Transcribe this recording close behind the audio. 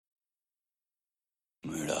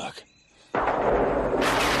Murdoch.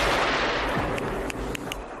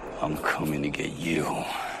 I'm coming to get you.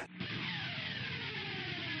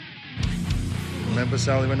 Remember,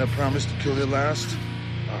 Sally, when I promised to kill you last?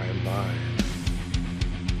 I lied.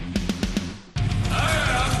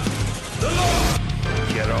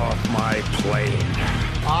 Get off my plane.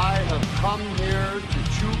 I have come here to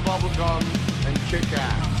chew bubblegum and kick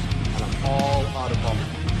ass. And I'm all out of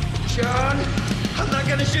bubblegum. John, I'm not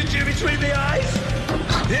gonna shoot you between the eyes.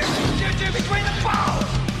 Shoot you between the balls.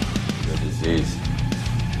 You're a disease,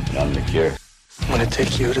 and I'm the cure. I'm gonna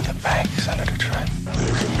take you to the bank, Senator Trent.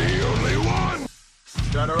 There can be only one.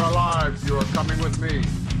 Dead or alive, you are coming with me.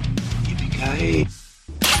 Yippee-ki-yay.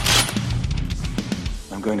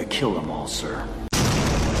 I'm going to kill them all, sir.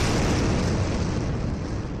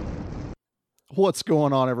 What's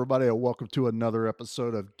going on, everybody, and welcome to another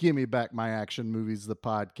episode of Gimme Back My Action Movies, the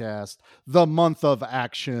podcast, the month of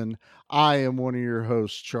action. I am one of your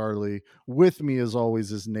hosts, Charlie. With me, as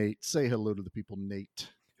always, is Nate. Say hello to the people, Nate.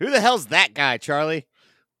 Who the hell's that guy, Charlie?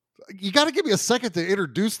 You got to give me a second to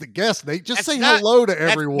introduce the guest, Nate. Just That's say not- hello to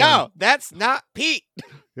everyone. No, that's not Pete.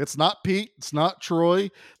 It's not Pete. It's not Troy.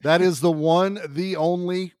 That is the one, the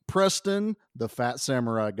only Preston, the fat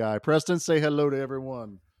samurai guy. Preston, say hello to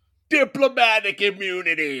everyone. Diplomatic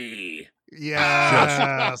immunity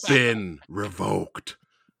Yeah. been revoked.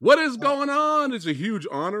 What is going on? It's a huge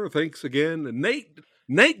honor. Thanks again,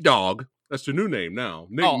 Nate Dog. That's the new name now.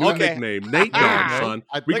 New okay. nickname, Nate Dog, son.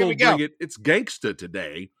 We're Look at gonna me go. bring it. It's gangsta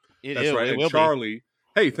today. That's right. It And will be. Charlie,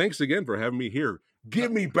 hey, thanks again for having me here.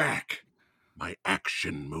 Give me back my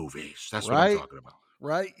action movies. That's what I'm Right. talking about.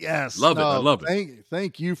 Right? Yes. Love it. I love it.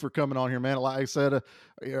 Thank you for coming on here, man. Like I said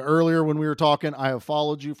earlier when we were talking, I have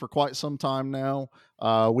followed you for quite some time now.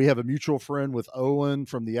 We have a mutual friend with Owen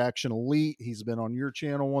from the Action Elite. He's been on your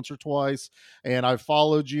channel once or twice, and I've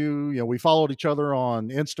followed you. You know, we followed each other on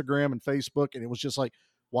Instagram and Facebook, and it was just like,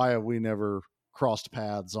 why have we never crossed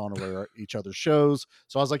paths on each other's shows?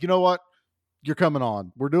 So I was like, you know what? You're coming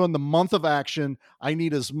on. We're doing the month of action. I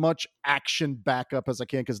need as much action backup as I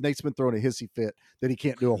can because Nate's been throwing a hissy fit that he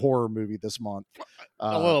can't do a horror movie this month.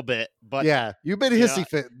 A little bit, but Yeah, you've been a you hissy know,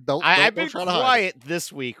 fit. I've Don't been try to hide it. quiet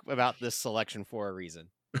this week about this selection for a reason.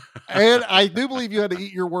 And I do believe you had to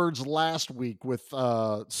eat your words last week with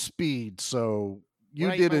Speed, so you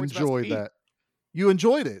When I eat did my words about enjoy Speed. that. You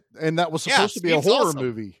enjoyed it, and that was Yeah, supposed to be a Speed's horror awesome.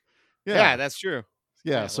 movie. Yeah, that's true.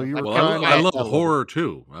 Yeah. yeah, So well, you were Well, kind I love of horror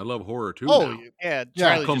too. I love horror too. Oh, now. Yeah, Yeah.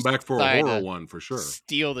 Charlie I'll come just back for a decided horror to one for sure.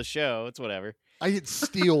 Steal the show. It's whatever. I didn't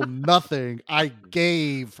steal nothing. I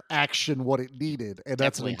gave action what it needed, and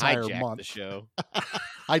that's an Definitely entire hijacked month. the show.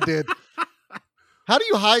 I did. How do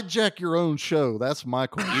you hijack your own show? That's my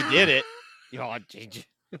question. You did it.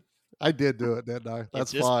 I did do it, didn't I?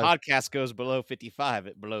 That's if this fine. podcast goes below 55,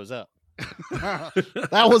 it blows up.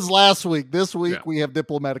 That was last week. This week Yeah. we have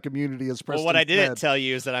diplomatic immunity as Preston Well, what I didn't said. tell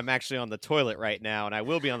you is that I'm actually on the toilet right now, and I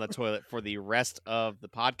will be on the toilet for the rest of the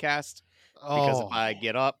podcast because if I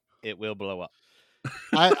get up, it will blow up.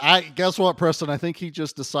 I guess what, Preston? I think he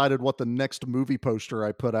just decided what the next movie poster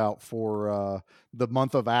I put out for the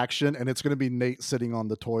month of action, and it's going to be Nate sitting on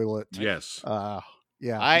the toilet. Yes.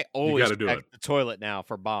 Yeah, I always gotta do check it. the toilet now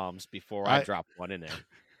for bombs before I drop one in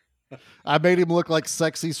there. I made him look like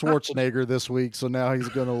sexy Schwarzenegger this week, so now he's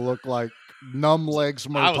going to look like numb legs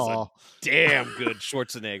I was Murtaugh. Damn good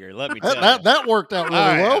Schwarzenegger, let me tell you. That worked out really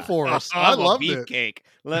Oh, well yeah. for us. I I'm a loved it. beefcake.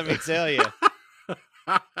 Let me tell you.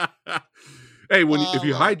 Hey, if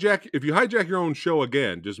you hijack your own show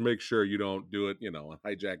again, just make sure you don't do it,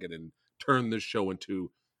 hijack it and turn this show into,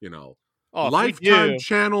 Oh, if we Lifetime do,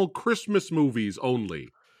 Channel Christmas movies only.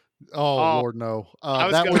 Oh, Lord, no. I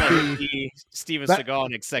was That going to would be. be Steven that- Seagal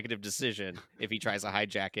an executive decision if he tries to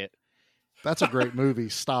hijack it. That's a great movie.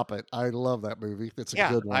 Stop it. I love that movie. It's a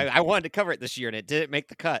Yeah, good one. I wanted to cover it this year, and it didn't make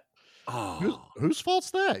the cut. Oh, Whose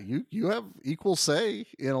fault's that? You have equal say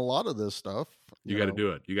in a lot of this stuff. you got to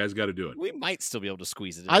do it. You guys got to do it. We might still be able to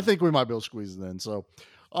squeeze it in. I think we might be able to squeeze it in. So,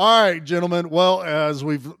 all right, gentlemen. Well, as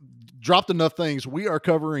we've dropped enough things, we are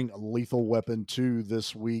covering Lethal Weapon 2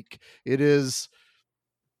 this week. It is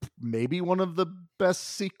maybe one of the best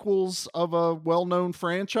sequels of a well-known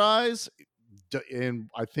franchise. And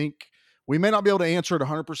I think we may not be able to answer it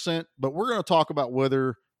 100%, but we're going to talk about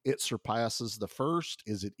whether it surpasses the first.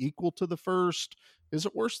 Is it equal to the first? Is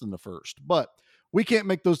it worse than the first? But we can't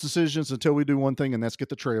make those decisions until we do one thing, and that's get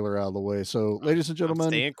the trailer out of the way. So, ladies and I'm gentlemen,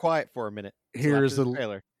 staying quiet for a minute. till here's after the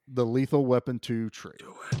trailer. the Lethal Weapon 2 trailer.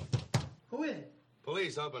 Who is it?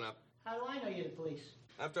 Police, open up. How do I know you're the police?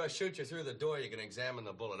 After I shoot you through the door, you can examine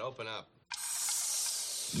the bullet. Open up.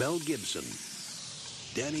 Mel Gibson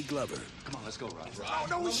Danny Glover. Come on, let's go, Raj. Oh,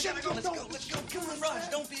 no, we shouldn't go. Let's go. Come on, Raj.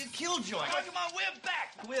 Don't be a killjoy. Come on, we're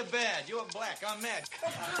back. We're bad. You're black. I'm mad.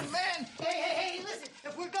 Come on, man. Hey, listen.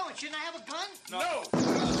 If we're going, shouldn't I have a gun? No.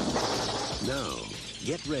 Now,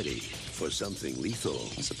 get ready for something lethal.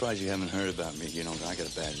 I'm surprised you haven't heard about me. You know, I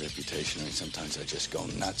got a bad reputation. I mean, sometimes I just go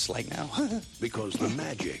nuts like now. Because the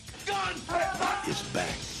magic Gun! is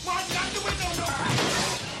back. Raj, out the window! No!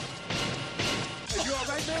 Hey, you all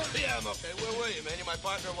right, man? Yeah, I'm okay. Where were you, man? You're my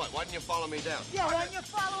partner or what? Why didn't you follow me down? Yeah, why don't you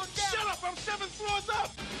follow him down? Shut up! I'm 7 floors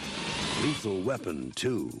up! Lethal Weapon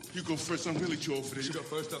 2. You go first. I'm really too old for this. You go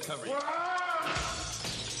first, I'll cover you.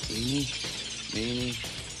 Eeny, meeny,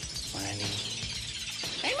 miny.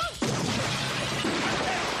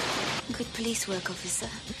 Good police work, officer.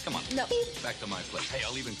 Come on. No. Back to my place. Hey,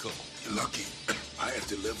 I'll even cook. You're lucky. I have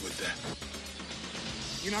to live with that.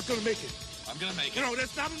 You're not gonna make it. I'm gonna make it. No,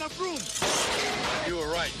 there's not enough room. You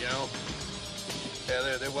were right, you know.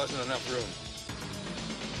 Yeah, there wasn't enough room.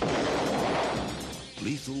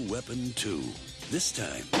 Lethal Weapon 2. This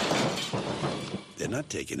time, they're not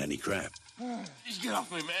taking any crap. Just get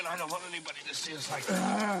off me, man. I don't want anybody to see us like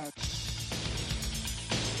that.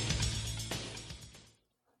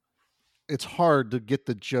 It's hard to get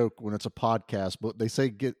the joke when it's a podcast, but they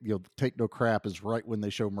say take no crap is right when they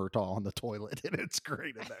show Murtaugh on the toilet, and it's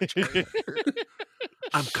great in that trailer.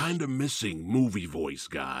 I'm kind of missing movie voice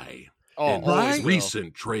guy. Oh, in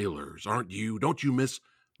recent trailers, aren't you? Don't you miss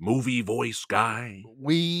movie voice guy?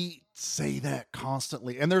 We say that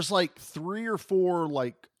constantly, and there's like 3 or 4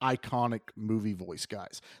 like iconic movie voice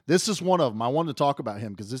guys. This is one of them. I wanted to talk about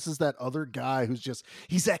him because this is that other guy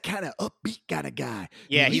he's that kind of upbeat kind of guy.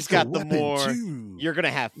 Yeah, he's got the Weapon more too. you're gonna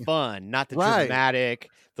have fun, not the Right. dramatic,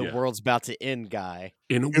 the Yeah. world's about to end guy.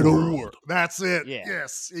 In a In a world. war. That's it. Yeah.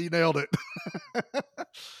 Yes, he nailed it.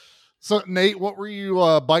 So Nate, what were you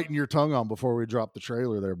biting your tongue on before we dropped the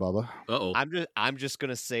trailer there, Bubba? Uh-oh. I'm just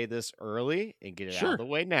gonna say this early and get it out Sure. of the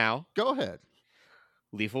way now. Go ahead.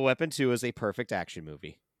 Lethal Weapon 2 is a perfect action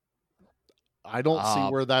movie. I don't see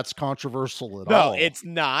Um, where that's controversial at No, all. it's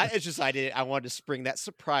not. It's just I wanted to spring that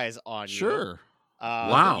surprise on you. Sure.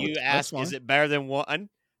 Wow, You that's asked, fine. is it better than 1?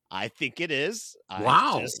 I think it is.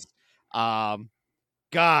 Wow.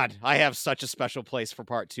 God, I have such a special place for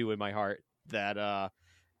part 2 in my heart that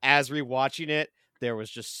as rewatching it, there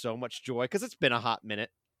was just so much joy because it's been a hot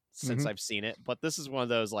minute since I've seen it. But this is one of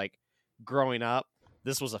those, like, growing up,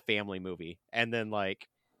 this was a family movie. And then, like,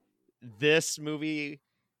 this movie,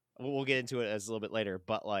 we'll get into it as a little bit later,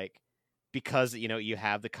 but, like, because, you know, you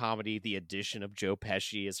have the comedy, the addition of Joe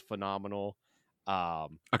Pesci is phenomenal.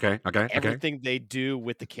 Okay. Everything they do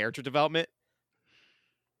with the character development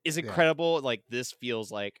is Yeah. incredible. Like, this feels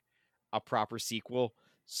like a proper sequel.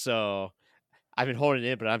 So I've been holding it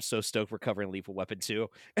in, but I'm so stoked we're covering Lethal Weapon 2.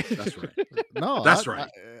 That's right. No, That's right.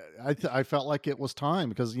 I felt like it was time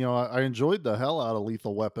because, you know, I enjoyed the hell out of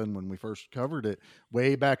Lethal Weapon when we first covered it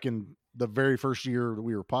way back in the very first year that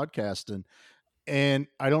we were podcasting. And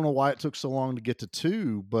I don't know why it took so long to get to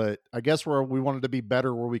 2, but I guess we wanted to be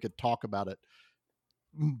better where we could talk about it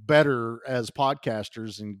better as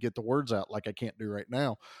podcasters and get the words out like I can't do right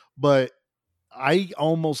now. But I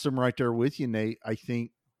almost am right there with you, Nate. I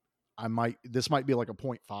think this might be like a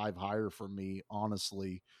 0.5 higher for me,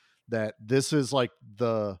 honestly, that this is like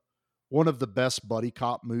one of the best buddy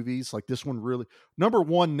cop movies. Like this one really, number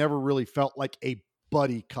 1 never really felt like a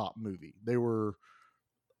buddy cop movie. They were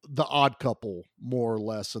the odd couple more or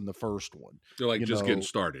less in the first one. They're like getting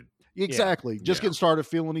started. Exactly. Just getting started,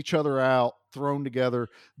 feeling each other out, thrown together.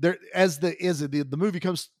 There, as the movie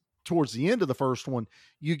comes towards the end of the first one,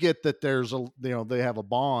 you get that there's they have a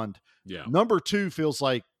bond. Yeah. Number 2 feels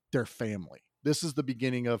like their family. This is the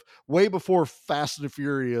beginning of way before Fast and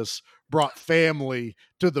Furious brought family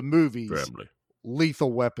to the movies. Family.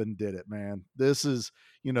 Lethal Weapon did it, man. This is,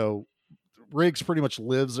 Riggs pretty much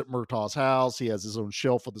lives at Murtaugh's house. He has his own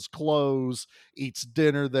shelf with his clothes, eats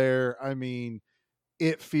dinner there. I mean,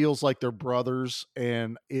 it feels like they're brothers,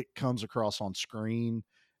 and it comes across on screen.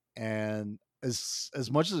 And as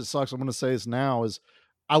much as it sucks, I'm going to say this now, is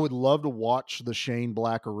I would love to watch the Shane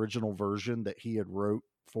Black original version that he had wrote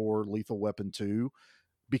for Lethal Weapon 2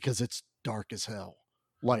 because it's dark as hell.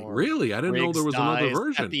 Like, really? I didn't know there was another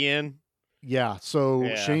version at the end. Yeah. So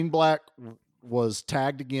Yeah. Shane Black was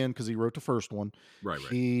tagged again because he wrote the first one. Right.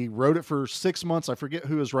 He wrote it for 6 months. I forget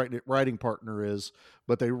who his writing partner is,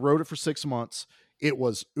 but they wrote it for 6 months. It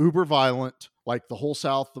was uber violent. Like the whole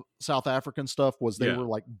South African stuff was, they were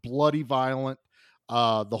like bloody violent.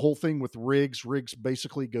 The whole thing with Riggs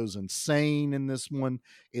basically goes insane in this one.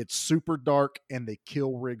 It's super dark, and they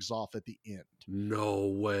kill Riggs off at the end. No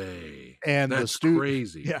way. And that's the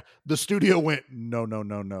crazy. Yeah, the studio went, no, no,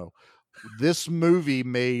 no, no. This movie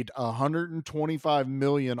made 125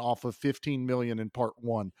 million off of 15 million in part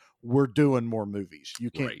one. We're doing more movies.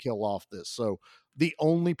 You can't kill off this. So the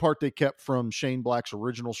only part they kept from Shane Black's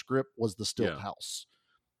original script was the stilt house.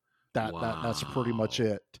 That's pretty much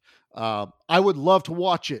it. I would love to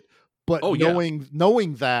watch it, but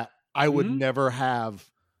knowing that, I would never have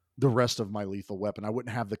the rest of my Lethal Weapon. I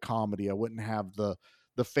wouldn't have the comedy. I wouldn't have the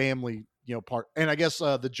family, part. And I guess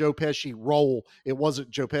the Joe Pesci role, it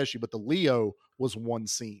wasn't Joe Pesci, but the Leo was one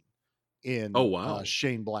scene in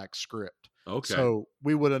Shane Black's script. Okay. So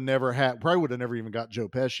we would have never probably would have never even got Joe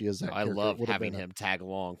Pesci as that. I love having him tag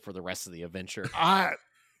along for the rest of the adventure.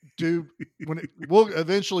 Dude, we'll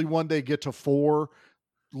eventually one day get to 4.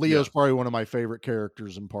 Leo's probably one of my favorite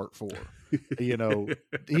characters in part 4.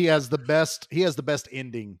 He has the best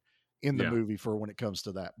ending in the movie for when it comes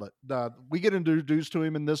to that. But we get introduced to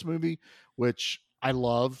him in this movie, which I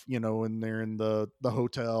love, and they're in the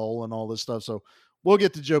hotel and all this stuff. So we'll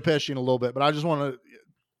get to Joe Pesci in a little bit, but I just want to,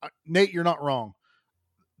 Nate, you're not wrong.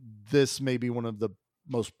 This may be one of the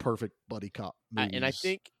most perfect buddy cop movies. And I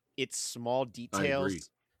think it's small details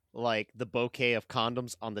like the bouquet of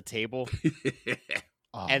condoms on the table.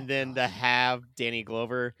 And then to have Danny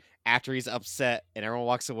Glover, after he's upset and everyone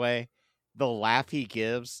walks away, the laugh he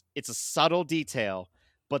gives, it's a subtle detail,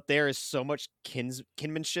 but there is so much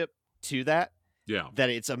kinship to that that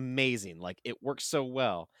it's amazing. Like, it works so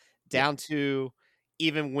well, down to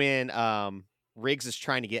even when Riggs is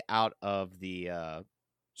trying to get out of the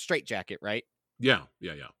straitjacket, right? Yeah.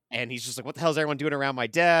 And he's just like, what the hell is everyone doing around my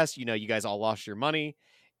desk? You guys all lost your money.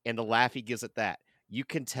 And the laugh he gives at that. You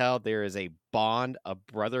can tell there is a bond, a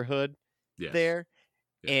brotherhood there.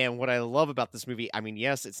 Yeah. And what I love about this movie, I mean,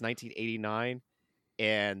 yes, it's 1989,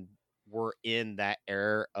 and we're in that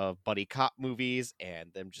era of buddy cop movies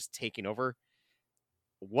and them just taking over.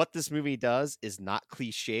 What this movie does is not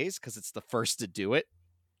cliches because it's the first to do it.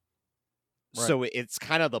 Right. So it's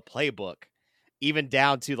kind of the playbook, even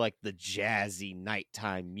down to like the jazzy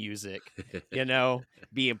nighttime music,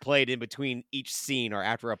 being played in between each scene or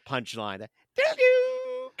after a punchline.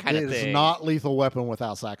 Kind of thing. It's not Lethal Weapon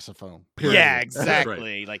without saxophone. Period. Yeah,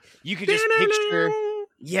 exactly. Right. Like, you could just picture,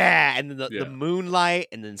 and then the moonlight,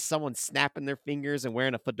 and then someone snapping their fingers and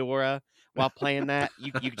wearing a fedora while playing that.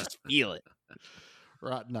 You could just feel it.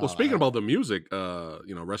 Right. No, well, speaking about the music,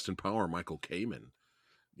 rest in power, Michael Kamen.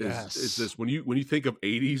 Is this when you think of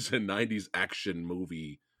 80s and 90s action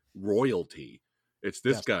movie royalty? It's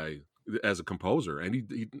this guy as a composer, and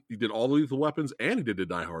he did all the Lethal Weapons, and he did the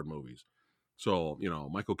Die Hard movies. So,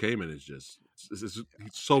 Michael Kamen is just he's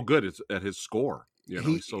so good at his score.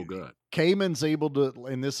 He's so good. Kamen's able to,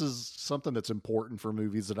 and this is something that's important for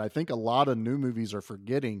movies that I think a lot of new movies are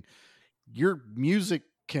forgetting. Your music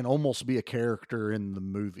can almost be a character in the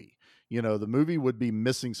movie. The movie would be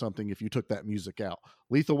missing something if you took that music out.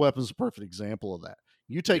 Lethal Weapon's a perfect example of that.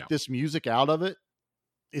 You take this music out of it,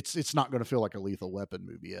 it's not going to feel like a Lethal Weapon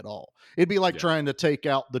movie at all. It'd be like trying to take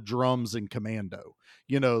out the drums in Commando,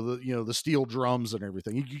 the steel drums and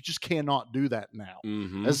everything. You just cannot do that now.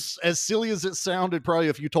 Mm-hmm. As silly as it sounded, probably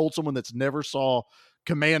if you told someone that's never saw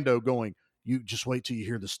Commando going, you just wait till you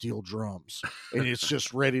hear the steel drums and it's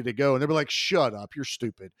just ready to go. And they'll be like, shut up, you're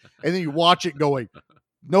stupid. And then you watch it going,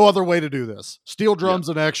 no other way to do this. Steel drums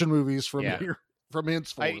in action movies from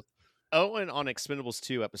henceforth. Owen on Expendables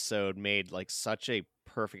 2 episode made like such a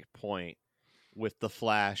perfect point with the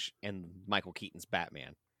Flash and Michael Keaton's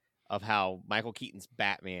Batman, of how Michael Keaton's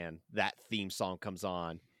Batman, that theme song comes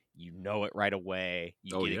on, you know it right away.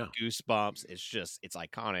 You get goosebumps. It's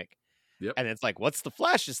iconic. Yep. And it's like, what's the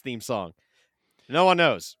Flash's theme song? No one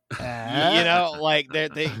knows. Like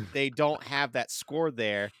they don't have that score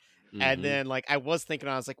there. Mm-hmm. And then like I was thinking,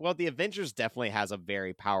 I was like, well, the Avengers definitely has a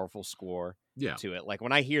very powerful score to it. Like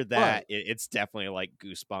when I hear that, it's definitely like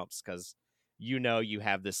goosebumps because you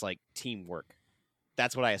have this like teamwork.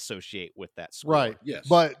 That's what I associate with that score. Right. Yes.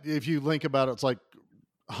 But if you think about it, it's like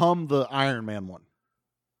hum the Iron Man one.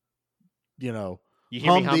 You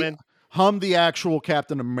hear me humming? Hum the actual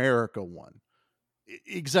Captain America one.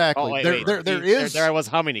 Exactly. Oh, wait. There I was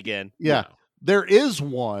humming again. Yeah. There is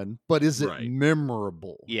one, but is it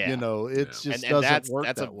memorable? Yeah. It's just doesn't work.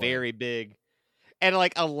 That's that a way. very big, and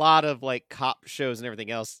like a lot of like cop shows and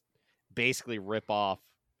everything else basically rip off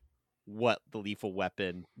what the Lethal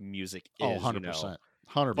Weapon music is. 100%.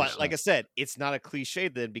 100%. But like I said, it's not a cliche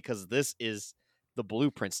then because this is the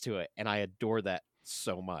blueprints to it, and I adore that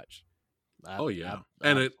so much.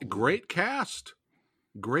 And a great cast.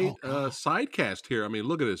 Great side cast here. I mean,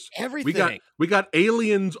 look at this. Everything. We got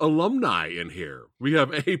Aliens alumni in here. We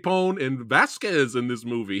have Apone and Vasquez in this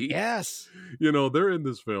movie. Yes. They're in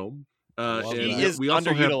this film. He is we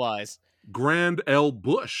also have underutilized. Grand L.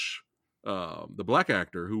 Bush, the black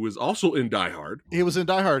actor who was also in Die Hard. He was in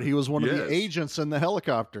Die Hard. He was one of Yes. the agents in the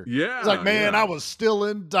helicopter. Yeah. He's like, man, yeah. I was still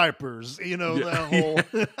in diapers. That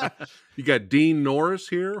whole. You got Dean Norris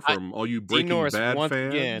here from all you Breaking Norris Bad once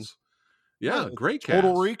fans. again. Yeah, great cast.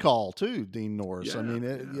 Total Recall too, Dean Norris. I Yeah,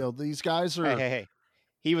 mean, these guys are. Hey.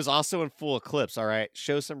 He was also in Full Eclipse, all right?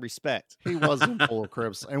 Show some respect. He was in Full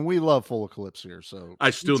Eclipse, and we love Full Eclipse here. So I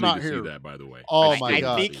still he's need not to here. see that, by the way. Oh I my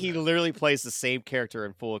god! think he literally plays the same character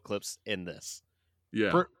in Full Eclipse in this.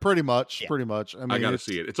 Yeah, Pretty much. Yeah. Pretty much. I mean, I got to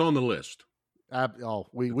see it. It's on the list. We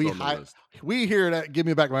It's on the list. we here at Give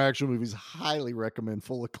Me Back My Action Movies highly recommend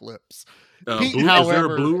Full Eclipse. Pete, Is there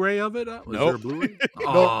however- a Blu-ray of it? Is there a Nope. Blu-ray?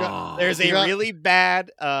 There's a You got- really bad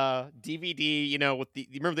DVD, with you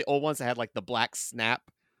remember the old ones that had like the black snap?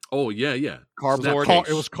 Oh yeah. Cardboard. Snap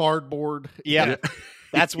It was cardboard. Yeah.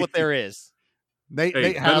 That's what there is. Nate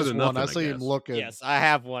Hey, better has than one. nothing, I I see him guess. looking. Yes, I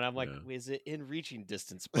have one. I'm like, Yeah. is it in reaching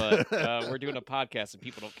distance? But we're doing a podcast and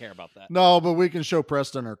people don't care about that. No, but we can show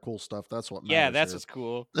Preston our cool stuff. That's what matters. Yeah, that's here. what's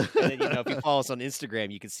cool. And then, if you follow us on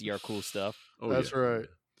Instagram, you can see our cool stuff. Oh, That's yeah. right.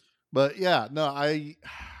 But yeah, no, I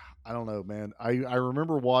don't know, man. I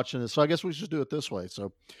remember watching this, so I guess we should do it this way.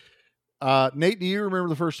 So, Nate, do you remember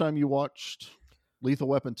the first time you watched Lethal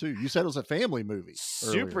Weapon 2? You said it was a family movie.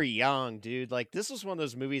 Super earlier. young, dude. Like, this was one of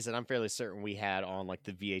those movies that I'm fairly certain we had on like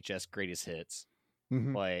the VHS greatest hits.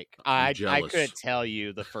 Mhm. Like, I'm I jealous. couldn't tell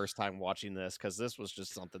you the first time watching this because this was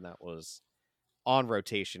just something that was on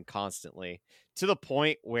rotation constantly to the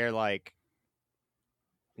point where like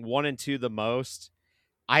 1 and 2 the most.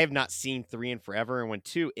 I have not seen 3 in forever, and when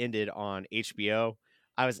 2 ended on HBO,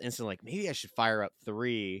 I was instantly like, maybe I should fire up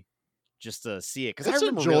 3 just to see it because I It's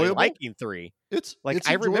remember really enjoyable. liking 3. It's Like, it's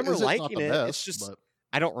I remember it's not liking the it. best, It's just but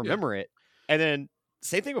I don't remember it. And then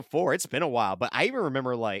same thing with 4. It's been a while, but I even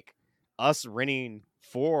remember like us renting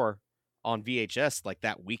 4 on VHS like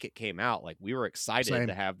that week it came out. Like we were excited Same.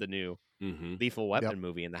 to have the new Mhm. Lethal Weapon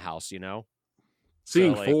movie in the house.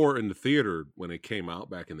 Seeing like- 4 in the theater when it came out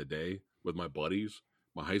back in the day with my buddies,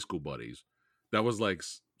 my high school buddies, that was like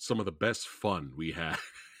some of the best fun we had.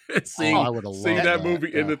 seeing I would have seeing loved that movie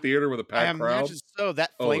in yeah. the theater with a I packed crowd. imagine so.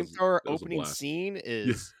 That Oh, it was flamethrower a opening blast. scene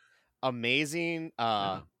is amazing.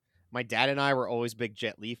 My dad and I were always big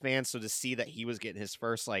Jet Li fans, so to see that he was getting his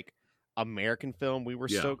first like American film, we were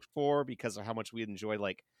Yeah. stoked for because of how much we enjoyed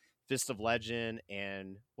like Fist of Legend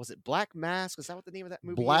and was it Black Mask? Is that what the name of that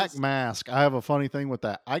movie Black is? Mask. I have a funny thing with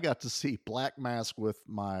that. I got to see Black Mask with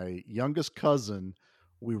my youngest cousin.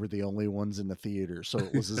 We were the only ones in the theater, so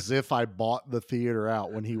it was as if I bought the theater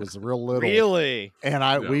out when he was real little. Really? And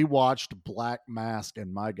Yeah. we watched Black Mask,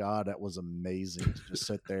 and my God, that was amazing to just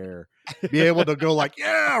sit there, be able to go like,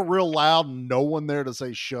 yeah, real loud, and no one there to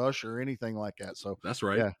say shush or anything like that. So That's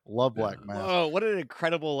right. yeah, love Black Yeah. Mask. Whoa, what an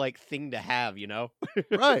incredible like thing to have,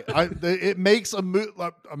 Right. It makes a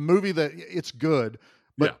movie that it's good,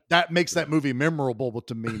 but Yeah. that makes that movie memorable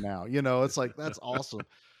to me now. It's like, that's awesome.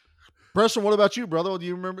 Preston, what about you, brother? Do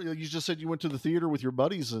you remember? You just said you went to the theater with your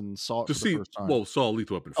buddies and saw it To for see, the first time. well, saw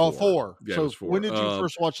Lethal Weapon 4. Oh, 4. Yeah, it So was 4. when did you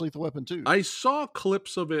first watch Lethal Weapon 2? I saw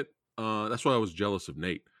clips of it. That's why I was jealous of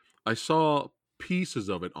Nate. I saw pieces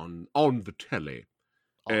of it on the telly,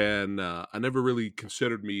 and I never really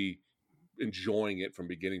considered me enjoying it from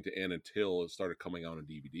beginning to end until it started coming out on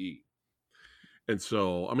DVD. And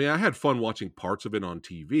so, I mean, I had fun watching parts of it on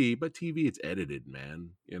TV, but TV, it's edited, man.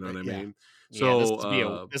 You know what I Yeah. mean? So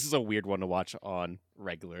So, this is a weird one to watch on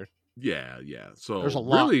regular. yeah. So There's a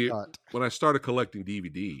lot really, cut. when I started collecting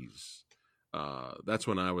DVDs, that's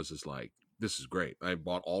when I was just like, this is great. I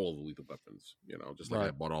bought all of the Lethal Weapons, just like I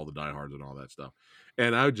Right. bought all the Die Hards and all that stuff.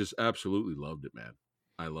 And I just absolutely loved it, man.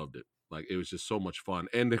 I loved it. Like, it was just so much fun.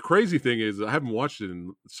 And the crazy thing is, I haven't watched it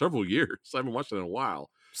in several years. I haven't watched it in a while.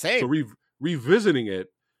 Same. So revisiting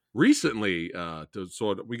it recently,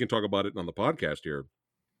 so we can talk about it on the podcast here.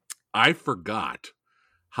 I forgot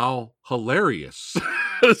how hilarious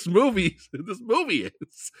this movie is.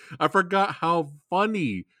 I forgot how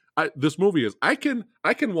funny this movie is. I can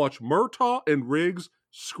watch Murtaugh and Riggs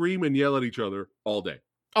scream and yell at each other all day.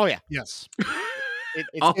 Oh yeah, Yes.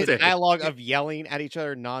 All it's day. dialogue of yelling at each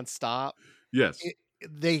other nonstop. Yes.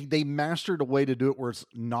 They mastered a way to do it where it's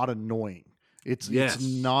not annoying. It's Yes.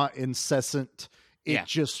 not incessant. It Yeah.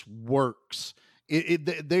 just works.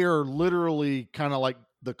 They are literally kind of like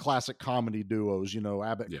the classic comedy duos,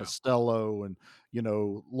 Abbott and Yeah. Costello and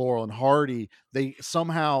Laurel and Hardy. They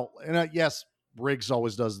somehow, and yes, Riggs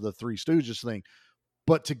always does the Three Stooges thing,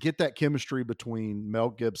 But to get that chemistry between Mel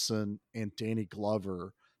Gibson and Danny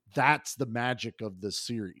Glover, that's the magic of this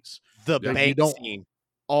series. The Yeah. bank scene.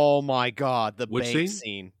 Oh my God, the Which bank scene?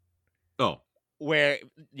 scene. Oh, Where,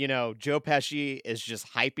 Joe Pesci is just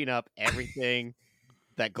hyping up everything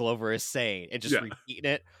that Glover is saying and just Yeah. repeating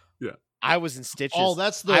it. Yeah. I was in stitches. Oh,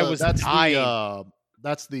 that's I was dying.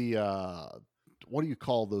 What do you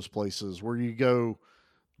call those places where you go?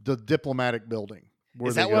 The diplomatic building.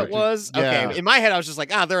 Is that what it was? Yeah. Okay. In my head, I was just like,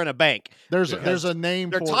 they're in a bank. There's a name.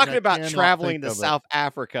 They're for it, talking and I about cannot traveling think to of it. South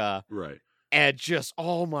Africa, right. and just,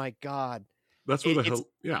 oh my God. That's where It's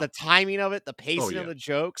yeah. the timing of it, the pacing yeah. of the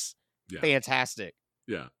jokes, Yeah. fantastic.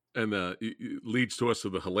 Yeah, and it leads to us to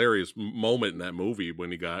the hilarious moment in that movie when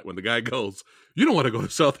the guy goes, "You don't want to go to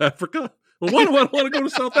South Africa? Well, why do I want to go to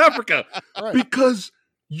South Africa? Right. Because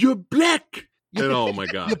you're black." And oh my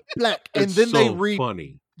God, You're black. And it's then so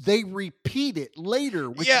funny. they repeat it later,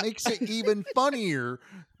 which Yeah. makes it even funnier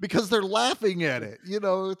because they're laughing at it.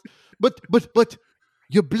 But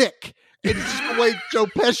you're black. And it's just the way Joe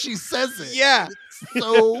Pesci says it. Yeah. It's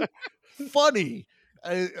so funny.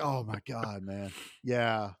 Oh my God, man.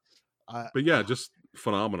 Yeah. But yeah, just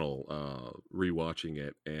phenomenal rewatching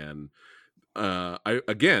it. And I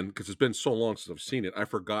again, because it's been so long since I've seen it, I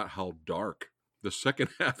forgot how dark the second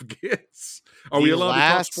half gets. Are we The allowed to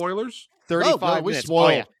talk last spoilers? 35 we minutes.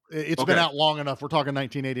 spoiled. Oh, yeah. It's Okay. been out long enough. We're talking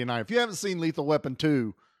 1989. If you haven't seen Lethal Weapon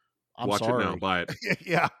 2, I'm Watch sorry. it now. Buy it.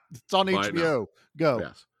 Yeah, it's on Buy it now. HBO.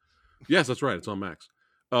 Go. Yes, that's right. It's on Max.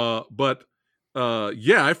 But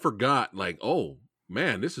yeah, I forgot. Like, oh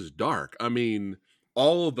man, this is dark. I mean,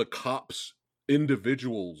 all of the cops'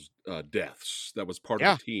 individuals' deaths that was part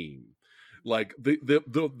of the team. Like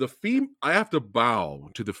the I have to bow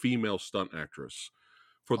to the female stunt actress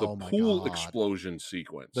for the Oh my pool God. explosion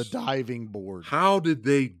sequence. The diving board. How did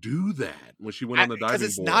they do that when she went on the diving board?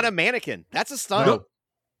 Because it's not a mannequin. That's a stunt. No.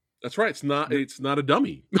 That's right. It's not a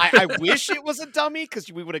dummy. I wish it was a dummy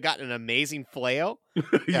because we would have gotten an amazing flail.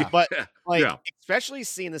 Yeah. But Yeah. especially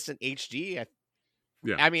seeing this in HD.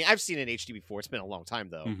 I mean, I've seen it in HD before. It's been a long time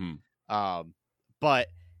though. Mhm. But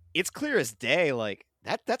it's clear as day. Like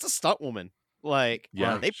that's a stunt woman. Like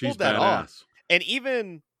Yeah, they she's pulled that off. badass. And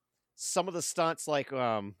even some of the stunts, like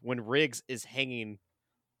when Riggs is hanging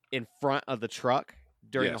in front of the truck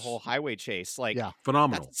during the Yes. whole highway chase, like Yeah.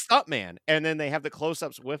 Phenomenal. that's a stunt man. And then they have the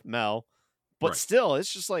close-ups with Mel, but Right. still,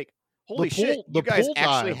 it's just like, holy shit, the you guys pool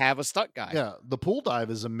actually dive. have a stunt guy. Yeah, the pool dive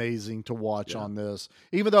is amazing to watch Yeah. on this.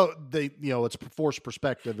 Even though it's forced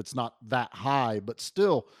perspective, it's not that high, but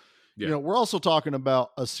still, Yeah. we're also talking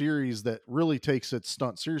about a series that really takes its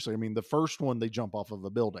stunt seriously. I mean, the first one, they jump off of a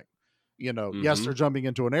building. Yes, Mhm. they're jumping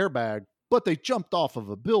into an airbag, but they jumped off of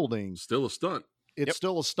a building. Still a stunt. It's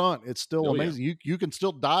still a stunt. It's still Oh, yeah. amazing. You can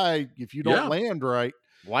still die if you don't Yeah. land right.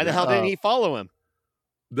 Why the hell didn't he follow him?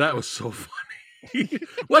 That was so funny.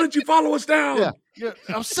 Why didn't you follow us down? Yeah,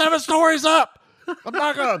 I'm 7 stories up. I'm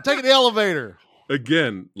not gonna take the elevator.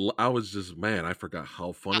 Again, I was just I forgot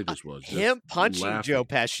how funny this was. Just Him punching laughing. Joe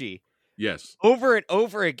Pesci Yes. over and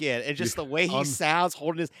over again, and just the way he sounds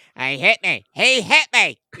holding his, "He hit me, he hit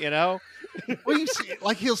me," Well, you see,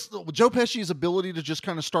 like Joe Pesci's ability to just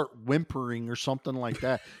kind of start whimpering or something like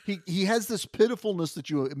that. He has this pitifulness that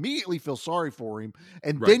you immediately feel sorry for him,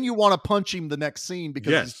 and Right. then you want to punch him the next scene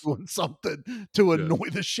because Yes. he's doing something to annoy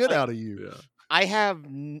the shit out of you. Yeah.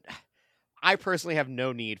 I personally have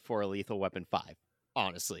no need for a Lethal Weapon 5,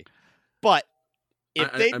 honestly. But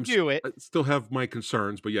if they do it, I still have my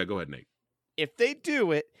concerns, but yeah, go ahead, Nate. if they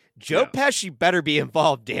do it, Joe Pesci better be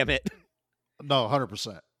involved, damn it. No,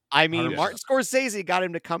 100%. I mean, 100%. Martin Scorsese got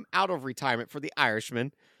him to come out of retirement for The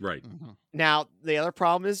Irishman. Right. Now, the other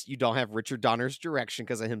problem is you don't have Richard Donner's direction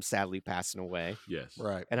because of him sadly passing away. Yes.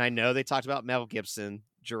 Right. And I know they talked about Mel Gibson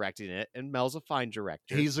directing it, and Mel's a fine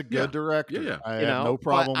director. He's a good director. Yeah. I have no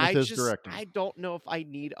problem with his directing. I don't know if I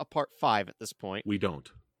need a part 5 at this point. We don't.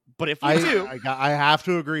 But if we do, I have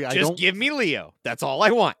to agree. just give me Leo. That's all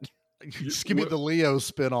I want. Just give me the Leo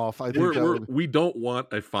spinoff. I think We don't want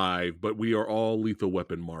a 5, but we are all Lethal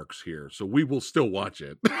Weapon marks here, so we will still watch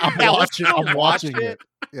it. I'm watching it.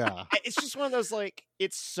 Yeah. It's just one of those, like,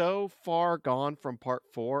 it's so far gone from part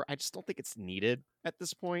 4. I just don't think it's needed at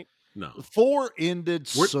this point. No. 4 ended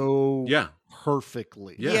so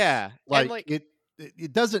perfectly. Yes. Yeah. Like, And, like,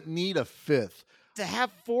 it doesn't need a 5th. to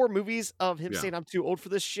have 4 movies of him saying I'm too old for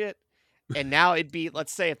this shit, and now it'd be,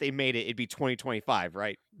 let's say if they made it, it'd be 2025,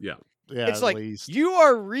 right? Yeah. Yeah, it's at like, least. you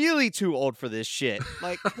are really too old for this shit.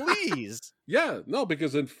 Like, please. Yeah, no,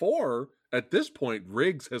 because in 4, at this point,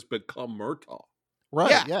 Riggs has become Murtaugh.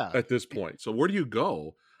 Right, yeah. At this point. So where do you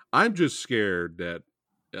go? I'm just scared that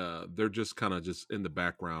they're just kind of just in the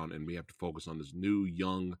background, and we have to focus on this new,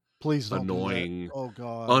 young, Please don't annoying, do that. Oh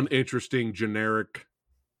God, uninteresting, generic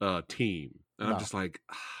team. And I'm just like,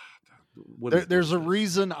 there's a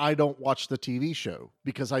reason I don't watch the TV show,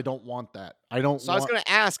 because I don't want that. I don't. So I was going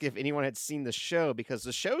to ask if anyone had seen the show, because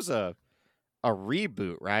the show's a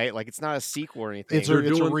reboot, right? Like, it's not a sequel or anything. It's a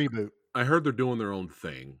reboot. I heard they're doing their own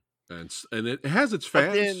thing, and it has its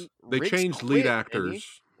fans. They Riggs changed quit, lead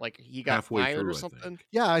actors. Like, he got halfway fired through, or something.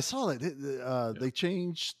 Yeah, I saw that. They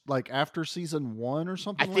changed like after season 1 or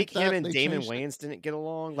something. I think like that. him and They Damon changed it. Wayans didn't get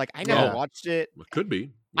along. Like, I never watched it. It could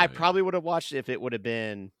be. I probably would have watched it if it would have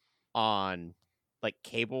been on like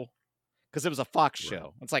cable, because it was a Fox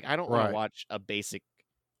show. It's like, I don't want to watch a basic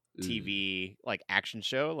TV like action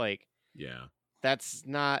show. Like, that's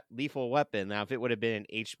not Lethal Weapon. Now, if it would have been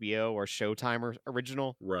an HBO or Showtime or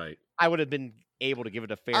original, right, I would have been able to give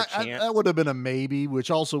it a fair chance. That would have been a maybe, which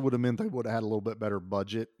also would have meant they would have had a little bit better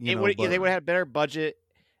budget. They would have had better budget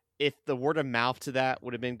if the word of mouth to that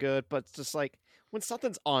would have been good. But it's just like, when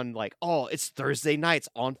something's on, like, oh, it's Thursday nights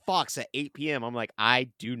on Fox at 8 p.m., I'm like, I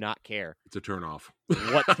do not care. It's a turnoff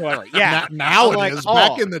whatsoever. Yeah. now it is.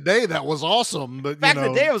 Back in the day, that was awesome. But back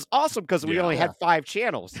in the day, it was awesome because we only had 5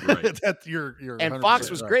 channels. Right. you're and Fox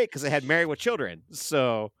was great because it had Married with Children.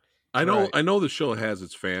 So I know the show has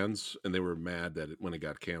its fans, and they were mad that when it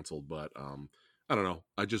got canceled. But I don't know.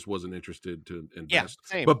 I just wasn't interested to invest. Yeah,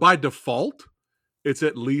 same. But by default, it's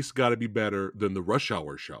at least got to be better than the Rush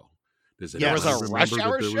Hour show. There was a Rush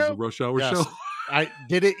Hour show? Was a Rush Hour show?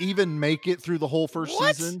 Did it even make it through the whole first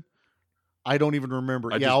season? I don't even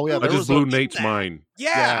remember. I just blew Nate's mind.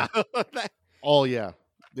 Yeah. Oh yeah.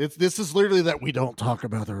 This is literally that we don't talk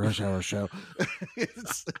about the Rush Hour show.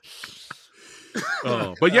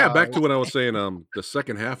 But yeah, back to what I was saying. The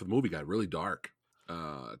second half of the movie got really dark.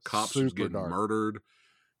 Cops was getting murdered,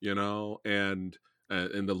 and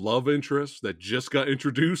the love interest that just got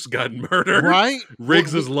introduced got murdered. Right?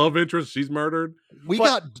 Riggs's love interest, she's murdered. We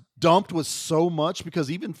got dumped with so much, because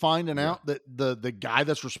even finding out that the guy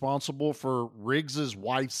that's responsible for Riggs's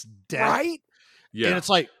wife's death, right? Yeah, and it's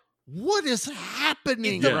like, what is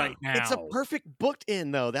happening right now? It's a perfect booked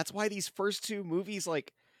in, though. That's why these first 2 movies,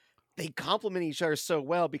 like, they complement each other so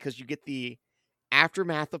well, because you get the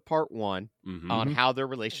aftermath of part 1 on how their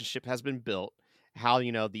relationship has been built, how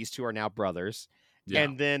these 2 are now brothers. Yeah.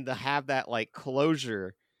 And then to have that like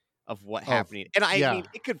closure of what happened. And I mean,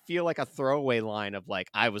 it could feel like a throwaway line of like,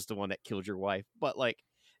 I was the one that killed your wife. But like,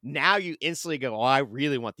 now you instantly go, oh, I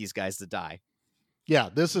really want these guys to die. Yeah,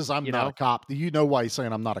 this is, I'm not a cop. You know why he's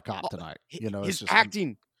saying I'm not a cop tonight. His just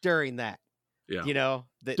acting during that. Yeah.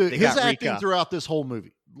 Dude, his acting throughout this whole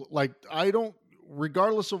movie. Like,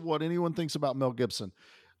 regardless of what anyone thinks about Mel Gibson,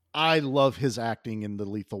 I love his acting in the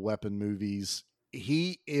Lethal Weapon movies.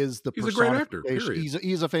 He is he's a great actor. Period.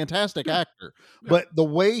 He's a fantastic actor. Yeah. But the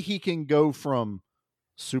way he can go from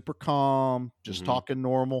super calm, just talking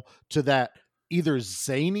normal, to that either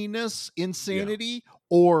zaniness, insanity,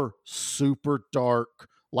 or super dark,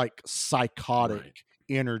 like psychotic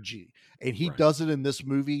energy. And he does it in this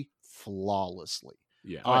movie flawlessly.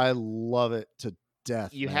 Yeah. I love it to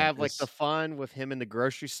death. You have like the fun with him in the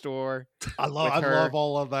grocery store. I love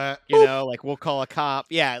all of that. Like we'll call a cop.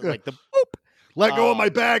 Yeah, like the boop. Let go of my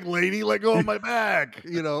bag, lady. Let go of my bag.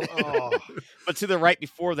 Oh. But to the right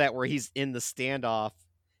before that, where he's in the standoff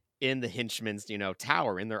in the henchman's,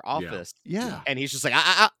 tower in their office. Yeah. And he's just like,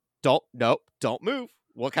 don't move.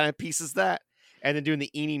 What kind of piece is that? And then doing the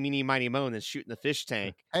eeny, meeny, miny, mo, and then shooting the fish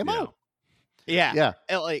tank. Hey, Mo. Yeah. Yeah.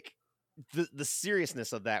 And like the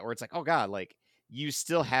seriousness of that, where it's like, oh God, like you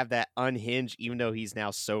still have that unhinged, even though he's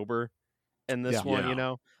now sober in this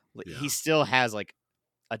one, he still has like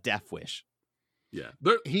a death wish. Yeah.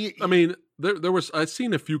 There was, I've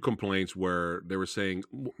seen a few complaints where they were saying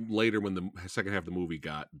later when the second half of the movie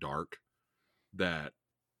got dark that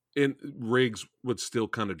Riggs would still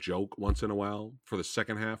kind of joke once in a while for the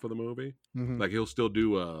second half of the movie. Mm-hmm. Like he'll still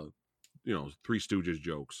do Three Stooges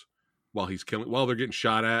jokes while they're getting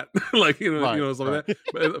shot at, like, stuff like that.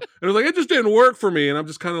 But it was like, it just didn't work for me. And I'm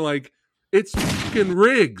just kind of like, it's fucking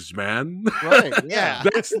Riggs, man. Right. Yeah.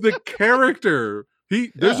 That's the character.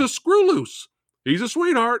 There's a screw loose. He's a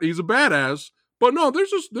sweetheart. He's a badass. But no,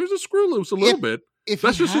 there's a screw loose a little bit.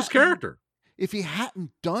 That's just his character. If he hadn't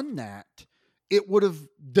done that, it would have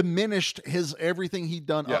diminished everything he'd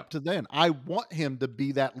done up to then. I want him to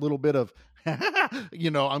be that little bit of,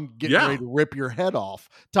 I'm getting ready to rip your head off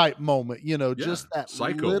type moment. Just that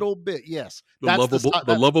psycho. Little bit. Yes,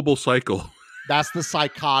 the lovable cycle. That's the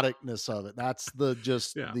psychoticness of it. That's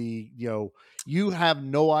you have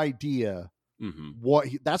no idea.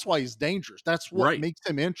 Mm-hmm. That's why he's dangerous. That's what makes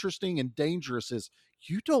him interesting and dangerous is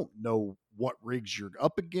you don't know what rigs you're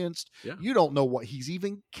up against. Yeah. You don't know what he's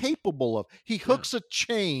even capable of. He hooks a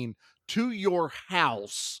chain to your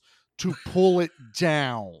house to pull it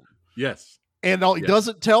down. Yes. And he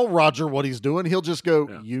doesn't tell Roger what he's doing. He'll just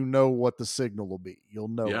go, you know what the signal will be. You'll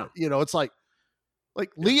know it. You know, it's like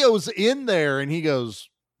Leo's in there and he goes,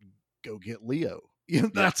 go get Leo. You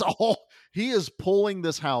know, that's all. He is pulling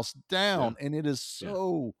this house down, and it is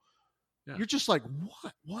so you're just like,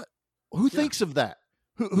 what? Who thinks of that?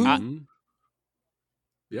 Who?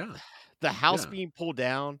 The house being pulled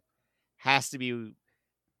down has to be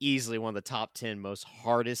easily one of the top 10 most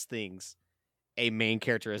hardest things a main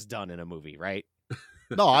character has done in a movie, right?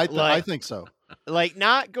 No, I think so. Like,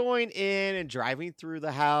 not going in and driving through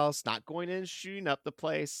the house, not going in and shooting up the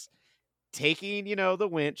place, taking, the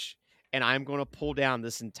winch, and I'm going to pull down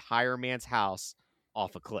this entire man's house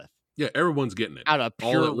off a cliff. Yeah, everyone's getting it. Out of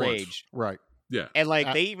pure rage. Right. Yeah. And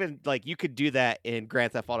they even you could do that in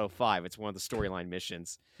Grand Theft Auto 5. It's one of the storyline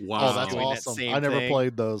missions. Wow. Oh, that's awesome. I never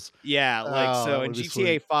played those. Yeah, so in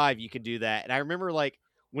GTA 5 you can do that. And I remember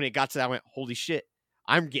when it got to that, I went, holy shit,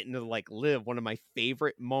 I'm getting to live one of my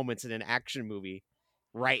favorite moments in an action movie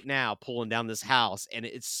right now, pulling down this house, and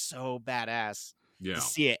it's so badass to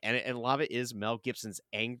see it. And a lot of it is Mel Gibson's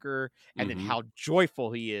anger and then how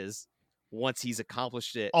joyful he is once he's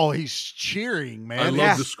accomplished it. Oh, he's cheering, man. I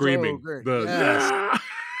love the screaming.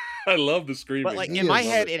 I love the screaming. But in my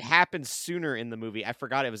head, it happened sooner in the movie. I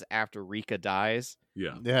forgot it was after Rika dies.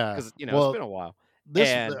 Yeah. Because it's been a while.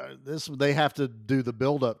 This they have to do the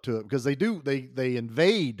build up to it because they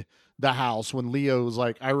invade the house when Leo's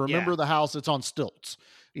like, I remember the house, it's on stilts,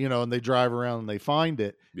 and they drive around and they find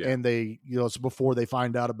it, and they, it's before they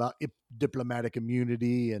find out about diplomatic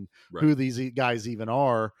immunity and who these guys even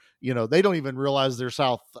are. They don't even realize they're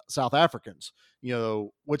South Africans,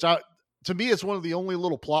 which to me, it's one of the only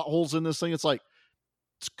little plot holes in this thing. It's like,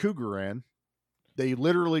 it's Krugerrand. They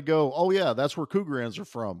literally go, oh yeah, that's where Krugerrands are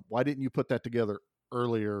from. Why didn't you put that together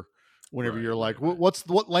earlier? Whenever you're like,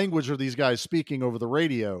 what language are these guys speaking over the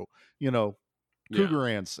radio?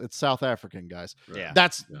 Krugerrands. It's South African, guys. Yeah.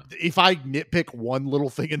 That's if I nitpick one little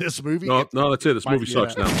thing in this movie. No, that's it. This movie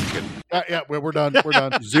sucks now. Yeah, we're done. We're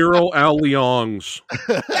done. Zero Al Leongs.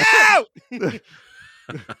 Oh,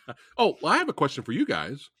 well, I have a question for you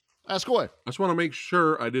guys. Ask away. I just want to make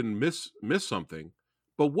sure I didn't miss something.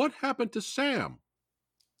 But what happened to Sam?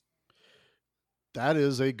 That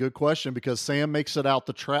is a good question because Sam makes it out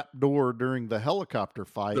the trap door during the helicopter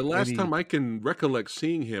fight. The last time I can recollect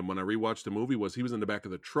seeing him when I rewatched the movie was he was in the back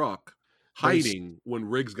of the truck hiding when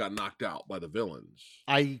Riggs got knocked out by the villains.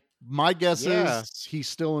 My guess is he's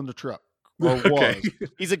still in the truck. Or was.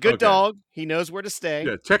 He's a good dog. He knows where to stay.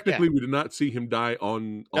 Yeah, technically we did not see him die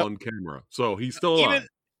on camera. So he's still alive. Even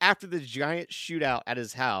after the giant shootout at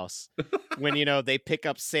his house, when they pick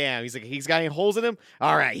up Sam, he's like, he's got any holes in him?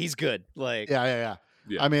 All right, he's good. Yeah.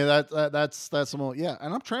 I mean that's the moment. Yeah,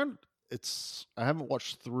 and I'm trying. I haven't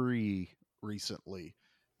watched 3 recently.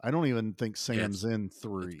 I don't even think Sam's in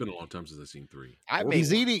 3. It's been a long time since I've seen 3.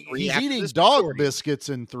 He's eating dog biscuits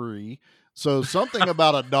in 3. So something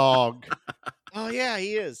about a dog. Oh yeah,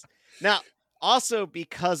 he is. Now, also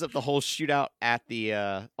because of the whole shootout at the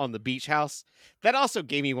on the beach house, that also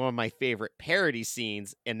gave me one of my favorite parody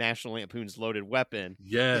scenes in National Lampoon's Loaded Weapon.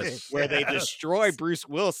 Yes. Where they destroy Bruce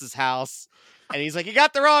Willis's house and he's like, you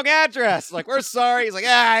got the wrong address. Like, we're sorry. He's like,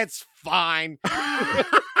 it's fine.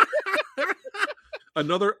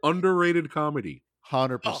 Another underrated comedy.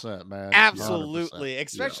 100%, man. Absolutely. 100%.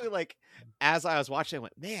 Especially as I was watching, I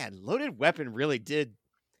went, man, Loaded Weapon really did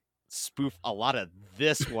spoof a lot of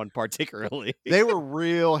this one particularly. They were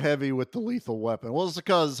real heavy with the Lethal Weapon. Well, it's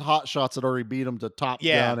because Hot Shots had already beat them to Top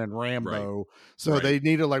Gun and Rambo. So they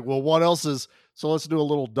needed what else is, so let's do a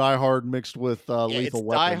little Die Hard mixed with Lethal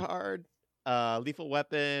Weapon. Die Hard, Lethal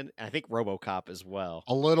Weapon, and I think RoboCop as well.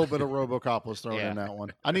 A little bit of RoboCop was thrown in that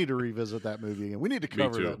one. I need to revisit that movie again. We need to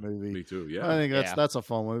cover that movie. Me too. Yeah, I think that's a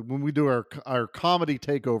fun one. When we do our comedy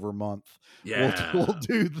takeover month, we'll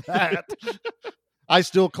do that. I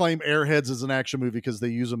still claim Airheads is an action movie because they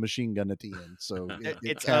use a machine gun at the end. So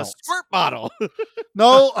it's counts. A squirt bottle.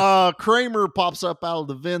 No, Kramer pops up out of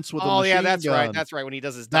the vents with a machine gun. That's right. That's right. When he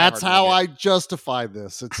does his That's how I justify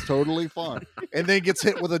this. It's totally fun. And then gets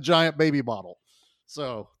hit with a giant baby bottle.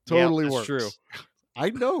 So totally works. True.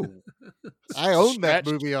 I know. I own that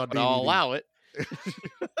movie on DVD. I'll allow it.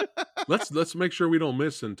 Let's make sure we don't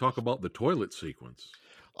miss and talk about the toilet sequence.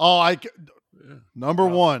 Oh, number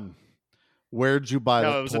one. Where'd you buy that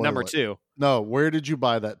toilet? No, it was a number 2. No, where did you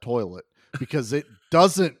buy that toilet? Because it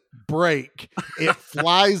doesn't break. It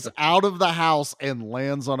flies out of the house and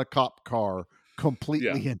lands on a cop car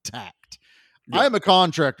completely intact. I am a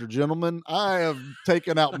contractor, gentlemen. I have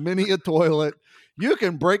taken out many a toilet. You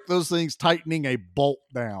can break those things tightening a bolt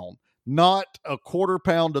down, not a quarter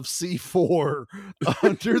pound of C4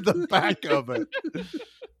 under the back of it.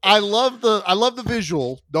 I love the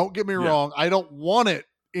visual. Don't get me wrong. I don't want it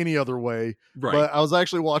any other way. Right. But I was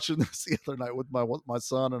actually watching this the other night with my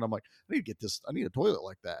son, and I'm like, I need to get this. I need a toilet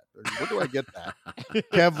like that. Where do I get that?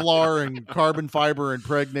 Kevlar and carbon fiber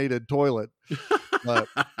impregnated toilet. But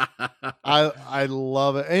I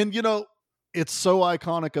love it. And it's so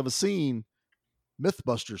iconic of a scene.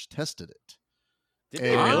 Mythbusters tested it. Did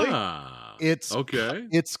they really? It's okay.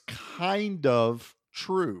 It's kind of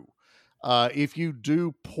true. If you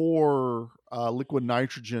do pour liquid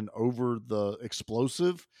nitrogen over the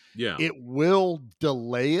explosive, it will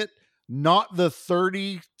delay it. Not the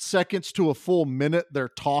 30 seconds to a full minute they're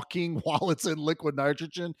talking while it's in liquid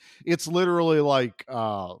nitrogen. It's literally like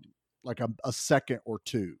a second or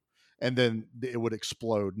two, and then it would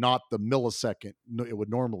explode. Not the millisecond it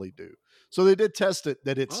would normally do. So they did test it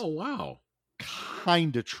that it's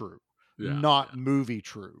kind of true, not movie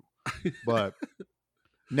true, but.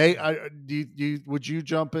 Nate, would you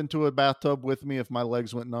jump into a bathtub with me if my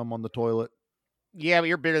legs went numb on the toilet? Yeah, but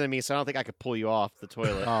you're bigger than me, so I don't think I could pull you off the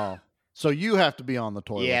toilet. Oh, so you have to be on the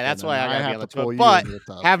toilet. Yeah, that's why I gotta be on the toilet.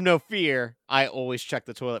 But have no fear, I always check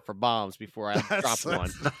the toilet for bombs before I drop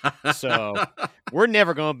one. So we're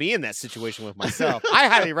never going to be in that situation with myself. I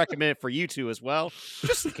highly recommend it for you two as well,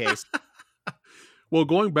 just in case. Well,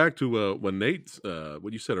 going back to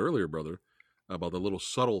what you said earlier, brother, about the little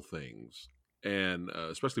subtle things. And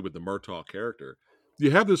especially with the Murtaugh character,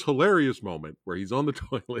 you have this hilarious moment where he's on the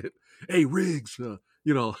toilet. Hey, Riggs,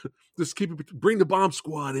 just bring the bomb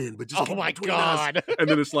squad in, but just oh my god! And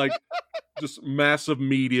then it's like just massive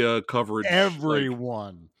media coverage.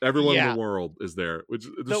 Everyone in the world is there.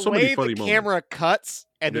 There's so many funny moments. The camera cuts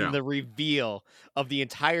and then the reveal of the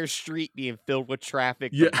entire street being filled with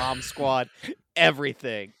traffic, the bomb squad,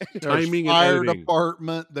 everything. Timing and fire editing.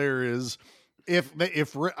 Department. There is. If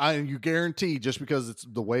you guarantee, just because it's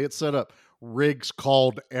the way it's set up, Riggs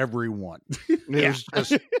called everyone. It was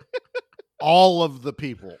just all of the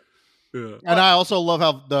people. Yeah. And I also love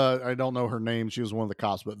how I don't know her name. She was one of the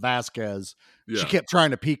cops, but Vasquez. She kept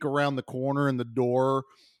trying to peek around the corner in the door.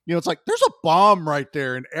 It's like there's a bomb right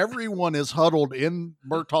there, and everyone is huddled in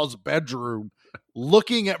Murtaugh's bedroom,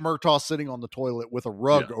 looking at Murtaugh sitting on the toilet with a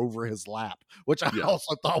rug over his lap, which I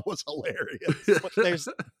also thought was hilarious.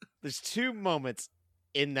 There's two moments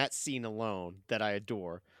in that scene alone that I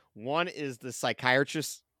adore. One is the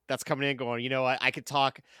psychiatrist that's coming in going, you know what, I could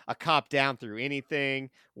talk a cop down through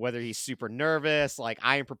anything, whether he's super nervous, like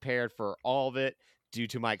I am prepared for all of it due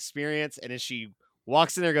to my experience. And then she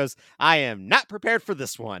walks in there and goes, I am not prepared for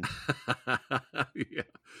this one. Yeah.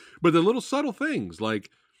 But the little subtle things,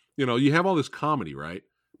 like, you have all this comedy, right?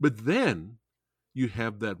 But then you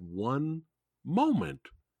have that one moment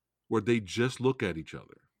where they just look at each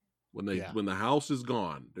other. When the house is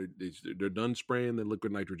gone, they're done spraying the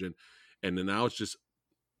liquid nitrogen, and then now it's just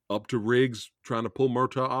up to Riggs trying to pull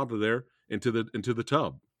Murtaugh out of there into the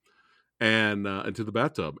tub, and into the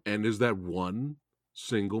bathtub. And there's that one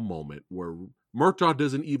single moment where Murtaugh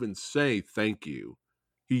doesn't even say thank you;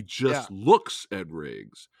 he just looks at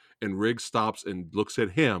Riggs, and Riggs stops and looks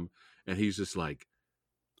at him, and he's just like,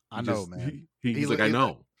 "I know, man." He's like, "I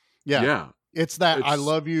know." Yeah. It's that "I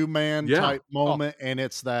love you, man" type moment, and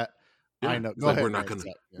it's that I know. Like, we're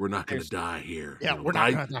not gonna die here. Yeah, we're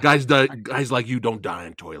not gonna die. Guys like you don't die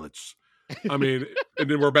in toilets. I mean, and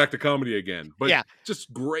then we're back to comedy again. But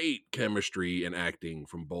just great chemistry and acting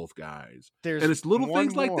from both guys. And it's little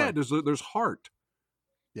things like that. There's heart.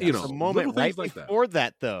 Yeah, a moment right before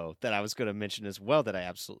that, though, that I was going to mention as well that I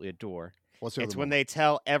absolutely adore. It's when they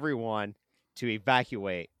tell everyone to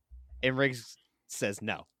evacuate, and Riggs says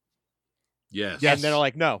no. Yes. And they're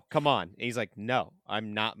like, no, come on. And he's like, no,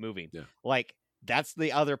 I'm not moving. Yeah. Like, that's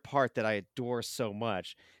the other part that I adore so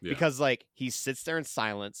much. Because, like, he sits there in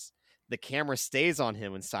silence. The camera stays on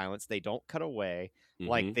him in silence. They don't cut away. Mm-hmm.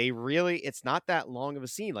 Like, it's not that long of a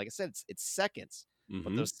scene. Like I said, it's seconds. Mm-hmm.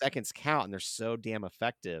 But those seconds count, and they're so damn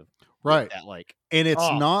effective. Right. That, like, and it's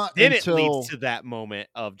not then until... it leads to that moment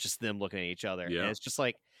of just them looking at each other. Yeah. And it's just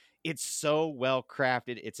like, it's so well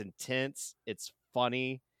crafted. It's intense. It's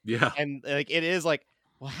funny. Yeah. And like it is like,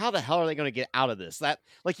 well, how the hell are they going to get out of this? That,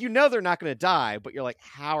 like, they're not going to die, but you're like,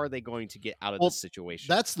 how are they going to get out of this situation?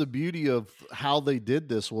 That's the beauty of how they did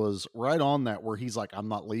this, was right on that where he's like, I'm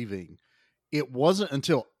not leaving. It wasn't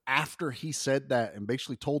until after he said that and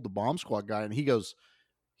basically told the bomb squad guy, and he goes,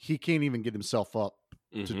 he can't even get himself up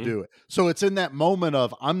to do it. So it's in that moment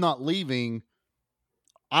of, I'm not leaving.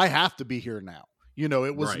 I have to be here now. You know,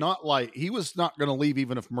 it was Right. not like he was not going to leave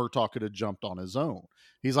even if Murtaugh could have jumped on his own.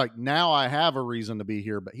 He's like, now I have a reason to be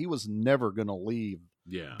here, but he was never going to leave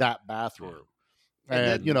Yeah. that bathroom. And And,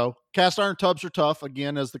 then- you know, cast iron tubs are tough,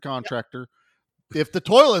 again, as the contractor. If the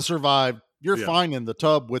toilet survived, you're Yeah. fine in the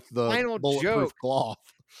tub with the Final bulletproof joke. cloth.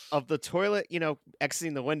 Of the toilet, you know,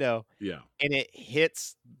 exiting the window, Yeah. and it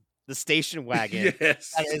hits the station wagon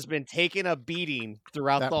Yes. that has been taking a beating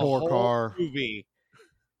throughout That the poor whole car. movie.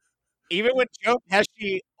 Even when Joe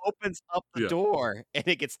Pesci opens up the Yeah. door and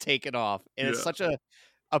it gets taken off, and it's Yeah. such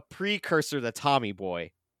a precursor to Tommy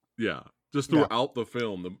Boy. Yeah. Just Yeah. throughout the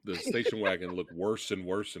film, the station wagon looked worse and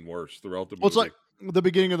worse and worse throughout the movie. Well, it's like the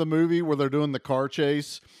beginning of the movie where they're doing the car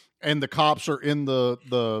chase and the cops are in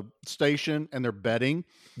the station and they're betting.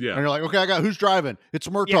 yeah. And you're like, okay, I got who's driving? It's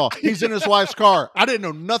Murtaugh. He's in his wife's car. I didn't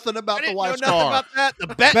know nothing about I the didn't know wife's nothing car. about that. The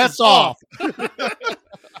bet Bets is off.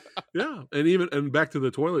 Yeah, and back to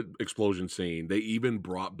the toilet explosion scene, they even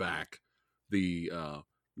brought back the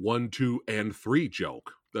 1, 2, and 3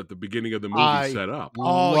 joke that the beginning of the movie I set up.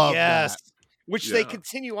 Oh Love yes, that. which they Yeah.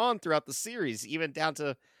 continue on throughout the series, even down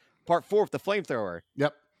to part 4 with the flamethrower.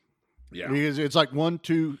 Yep. Yeah, Because it's like 1,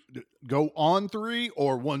 2, go on 3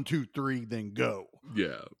 or 1, 2, 3, then go.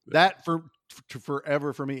 yeah, That for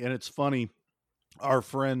forever for me. And it's funny, our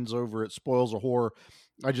friends over at Spoils of Horror,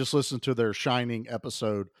 I just listened to their Shining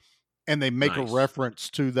episode and they make Nice. a reference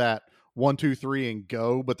to that 1, 2, 3 and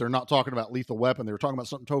go, but they're not talking about Lethal Weapon. They were talking about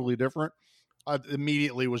something totally different. I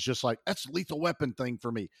immediately was just like, that's Lethal Weapon thing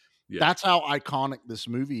for me. Yeah. That's how iconic this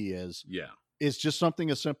movie is. yeah, It's just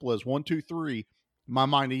something as simple as 1, 2, 3. My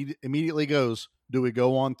mind immediately goes, do we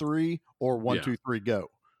go on 3 or 1, Yeah. 2, 3,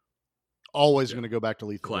 go? Always Yeah. going to go back to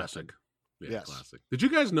Lethal Weapon. classic. Yeah, Yes. classic. Did you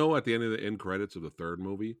guys know at the end of the end credits of the third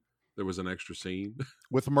movie there was an extra scene?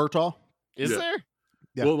 With Murtaugh? Is Yeah. there?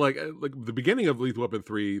 Yeah. Well, like the beginning of Lethal Weapon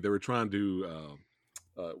 3, they were trying to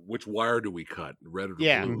which wire do we cut, red or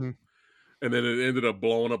Yeah. blue? Mhm. And then it ended up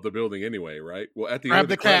blowing up the building anyway, right? Well, at the Grab end of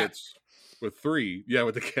the the cat. credits with 3, yeah,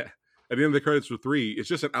 with the cat. At the end of the credits with 3, it's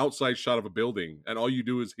just an outside shot of a building, and all you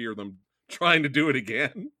do is hear them trying to do it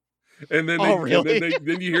again. And then, Oh, really?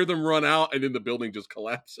 then you hear them run out, and then the building just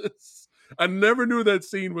collapses. I never knew that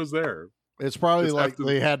scene was there. It's probably It's like after-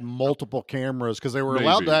 they had multiple cameras because they were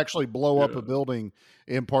allowed to Maybe. actually blow up Yeah. a building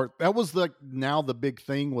in part. That was now the big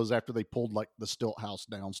thing was after they pulled like the stilt house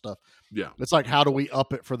down stuff. Yeah, It's like, how do we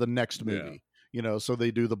up it for the next movie? Yeah. You know, so they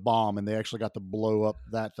do the bomb and they actually got to blow up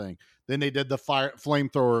that thing. Then they did the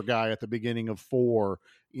flamethrower guy at the beginning of 4,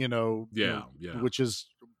 yeah. which is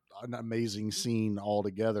an amazing scene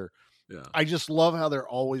altogether. Yeah. I just love how they're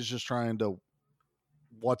always just trying to,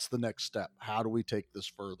 what's the next step? How do we take this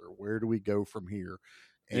further? Where do we go from here?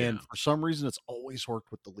 And Yeah. for some reason, it's always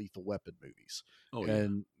worked with the Lethal Weapon movies. Oh, yeah.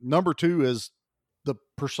 And number 2 is the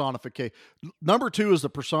personification. Number 2 is the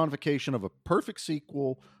personification of a perfect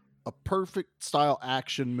sequel, a perfect style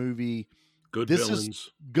action movie, Good this is- villains.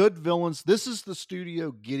 good villains. This is the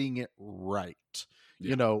studio getting it right.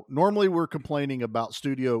 Yeah. Normally we're complaining about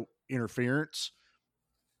studio interference.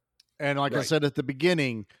 And like I Right. said at the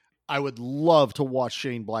beginning, I would love to watch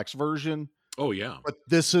Shane Black's version, Oh, yeah. but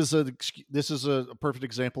this is a perfect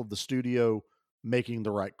example of the studio making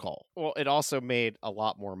the right call. Well, it also made a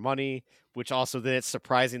lot more money, which also then it's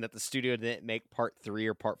surprising that the studio didn't make part 3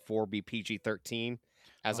 or part 4 be PG-13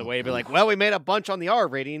 as a Oh, way to be like, oof. well, we made a bunch on the R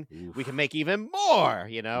rating. Oof. We can make even more,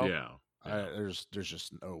 Yeah. There's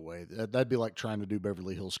just no way. That'd be like trying to do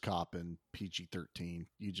Beverly Hills Cop in PG-13.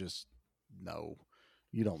 You just no,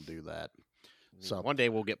 you don't do that. So One day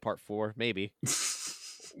we'll get part 4, maybe.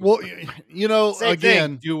 well, Same again,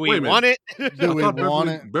 thing. Do Wait a we want it? do we I thought want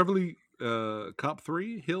it? Beverly Cop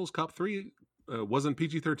 3, Hills Cop 3 wasn't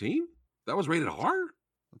PG-13? That was rated R?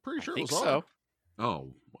 I'm pretty sure I it was think R.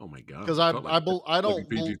 so. Oh my god. Because Felt like I like don't a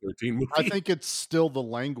PG-13 movie. I think it's still the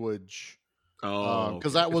language oh,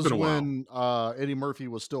 because okay. that It's was been a while. when Eddie Murphy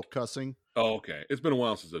was still cussing. Oh, okay. It's been a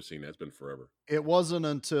while since I've seen that. It's been forever. It wasn't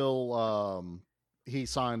until he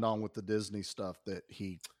signed on with the Disney stuff that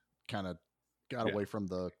he kind of got Yeah. away from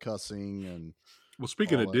the cussing and Well,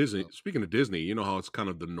 speaking all of that Disney, stuff. you know how it's kind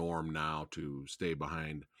of the norm now to stay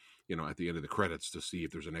behind, at the end of the credits to see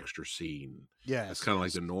if there's an extra scene. yeah, It's kind of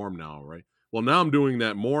like the norm now, right? Well, now I'm doing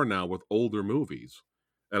that more now with older movies.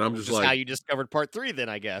 And I'm Which just is like, how you discovered part 3, then,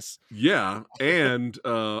 I guess. yeah. And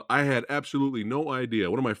I had absolutely no idea.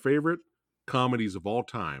 One of my favorite comedies of all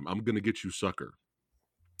time, I'm Gonna Get You Sucker.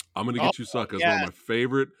 I'm Gonna Get You Sucker is one of yes. my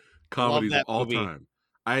favorite comedies of that all movie. time.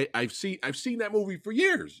 I've seen that movie for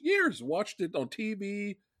years. Watched it on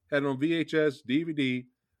TV, had it on VHS, DVD.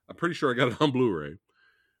 I'm pretty sure I got it on Blu-ray.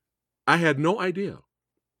 I had no idea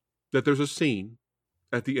that there's a scene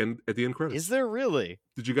at the end credits. Is there really?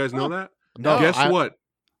 Did you guys know that? No, Guess what?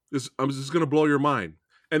 This is going to blow your mind.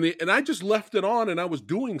 And I just left it on, and I was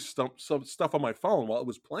doing some stuff on my phone while it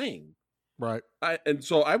was playing. Right.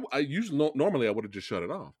 So I usually normally I would have just shut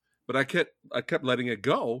it off, but I kept letting it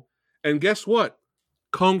go. And guess what?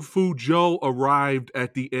 Kung Fu Joe arrived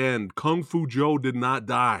at the end. Kung Fu Joe did not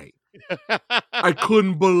die. I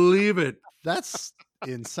couldn't believe it. That's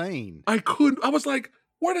insane. I was like,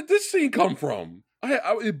 where did this scene come from?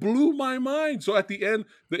 It blew my mind. So at the end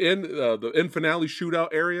finale shootout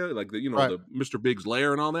area, like the Mr. Big's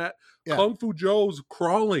lair and all that, Kung Fu Joe's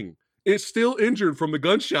crawling. It's still injured from the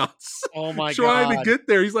gunshots. Oh my god! Trying to get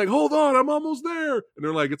there. He's like, hold on, I'm almost there. And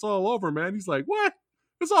they're like, it's all over, man. He's like, what?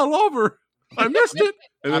 It's all over. I missed it.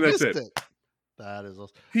 And then that's it. That is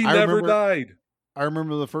awesome. He never died. I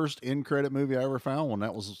remember the first end credit movie I ever found one.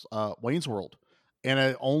 That was Wayne's World. And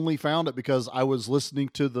I only found it because I was listening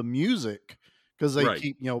to the music, because they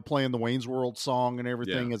keep, playing the Wayne's World song and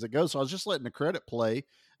everything as it goes. So I was just letting the credit play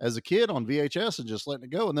as a kid on VHS and just letting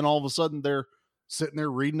it go. And then all of a sudden they're sitting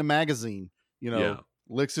there reading a magazine,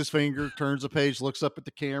 licks his finger, turns the page, looks up at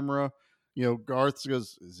the camera. Garth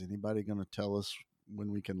goes, is anybody going to tell us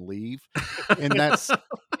when we can leave? And that's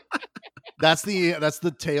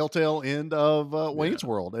the telltale end of Wayne's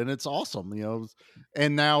World. And it's awesome,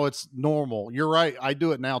 and now it's normal. You're right. I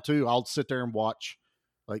do it now too. I'll sit there and watch,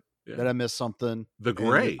 did I miss something? The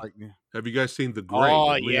Gray. Have you guys seen The Gray?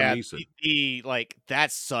 Oh yeah.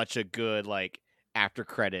 That's such a good, after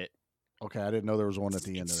credit. Okay. I didn't know there was one at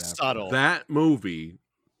the end of that. Subtle. That movie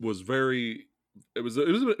was very, it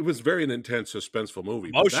was very an intense, suspenseful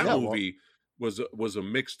movie. Oh, that movie was a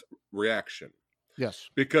mixed reaction. Yes.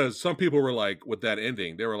 Because some people were like, with that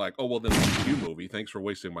ending, they were like, oh, well, then it's a you movie. Thanks for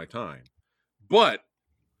wasting my time. But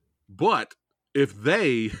if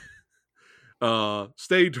they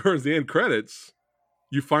stay towards the end credits,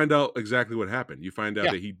 you find out exactly what happened. You find out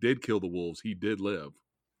that he did kill the wolves. He did live.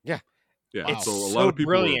 Yeah. Yeah. It's so a lot of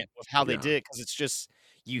people brilliant with how they did it, because it's just,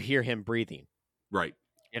 you hear him breathing. Right.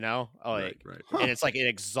 Right. And it's like an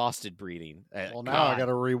exhausted breathing. Well, now I got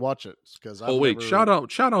to rewatch it because. Shout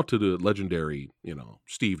out to the legendary,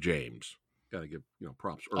 Steve James. Got to give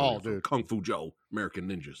props. Dude, Kung Fu Joe, American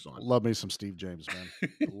Ninja son. Love me some Steve James, man.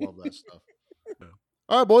 I love that stuff. Yeah.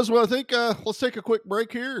 All right, boys. Well, I think let's take a quick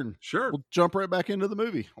break here, and we'll jump right back into the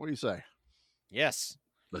movie. What do you say? Yes,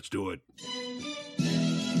 let's do it.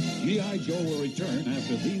 G.I. Joe will return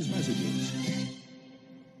after these messages.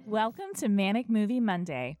 Welcome to Manic Movie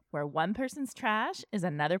Monday, where one person's trash is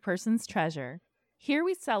another person's treasure. Here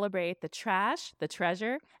we celebrate the trash, the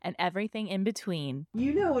treasure, and everything in between.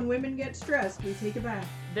 When women get stressed, we take a bath.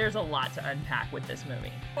 There's a lot to unpack with this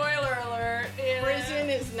movie. Spoiler alert, prison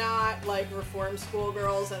is not like reform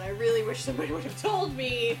schoolgirls, and I really wish somebody would have told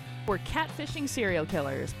me. We're catfishing serial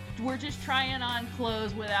killers. We're just trying on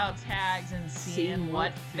clothes without tags and seeing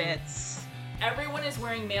what fits. Everyone is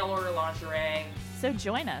wearing mail order lingerie. So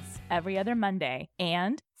join us every other Monday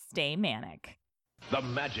and stay manic. The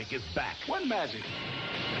magic is back. What magic?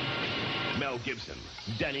 Mel Gibson,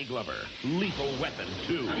 Danny Glover, Lethal Weapon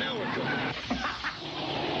 2. Now we're cooking.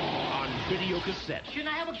 On video cassette. Shouldn't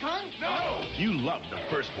I have a gun? No! You loved the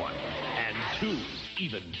first one, and 2's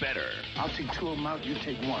even better. I'll take 2 of them out, you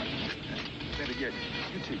take 1. Better get,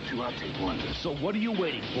 you take 2, I'll take 1. So what are you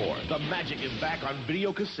waiting for? The magic is back on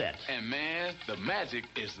video cassette. And man, the magic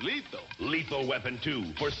is lethal. Lethal Weapon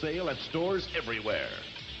 2, for sale at stores everywhere.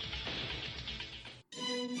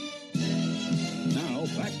 Now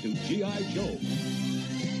back to G.I. Joe.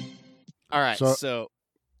 All right, so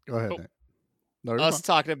go ahead. No, us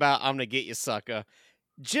talking about I'm gonna get you, sucker.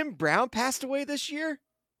 Jim Brown passed away this year.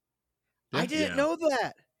 I didn't know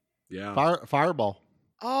that. Yeah, Fireball.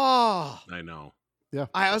 Oh, I know. Yeah,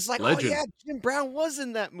 I was like, Legend. oh yeah, Jim Brown was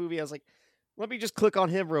in that movie. I was like, let me just click on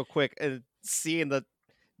him real quick and see in the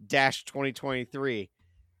dash 2023.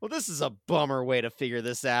 Well, this is a bummer way to figure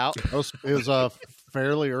this out. It was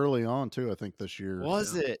fairly early on too, I think, this year.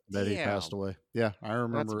 Was it? That he passed away? Yeah, I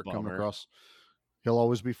remember it coming across. He'll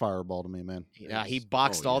always be Fireball to me, man. Yeah, he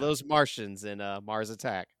boxed all those Martians in Mars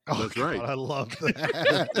Attack. Oh, that's right. I love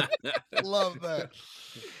that. Love that.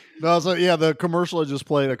 No, so yeah, the commercial I just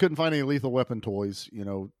played, I couldn't find any Lethal Weapon toys.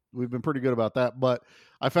 We've been pretty good about that, but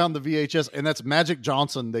I found the VHS, and that's Magic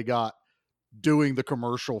Johnson they got doing the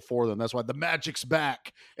commercial for them. That's why the magic's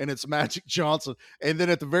back, and it's Magic Johnson. And then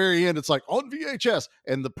at the very end, it's like on VHS,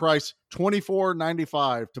 and the price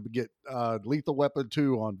 $24.95 to get Lethal Weapon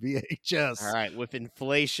 2 on VHS. All right, with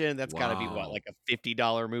inflation, that's got to be what, like a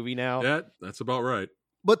 $50 movie now? Yeah, that's about right.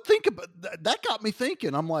 But think about that. Got me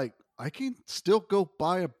thinking. I'm like, I can still go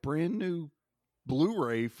buy a brand new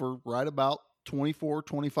Blu-ray for right about $24,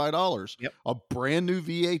 $25. Yep. A brand new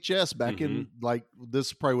VHS back in like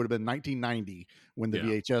this probably would have been 1990 when the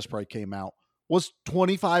VHS probably came out was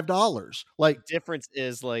 $25. Like the difference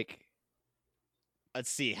is like, let's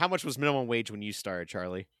see, how much was minimum wage when you started,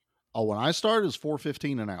 Charlie? Oh, when I started, it was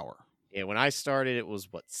 $4.15 an hour. Yeah, when I started, it was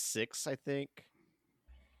what, $6, I think.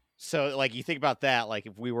 So, like, you think about that, like,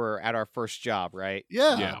 if we were at our first job, right?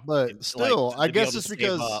 Yeah. But And, still, like, I to be able guess to it's save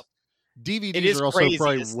because up. It DVDs is are also crazy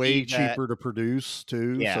probably to way see that- cheaper to produce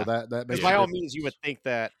too. Yeah. So that makes Because by all means, you would think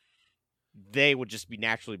that they would just be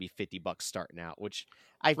naturally be $50 starting out, which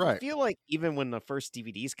I feel like even when the first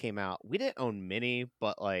DVDs came out, we didn't own many,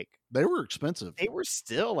 but like they were expensive. They were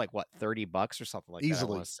still like what, $30 or something like that. I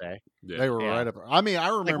Easily. want to say They were right up. I mean, I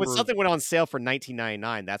remember like when something went on sale for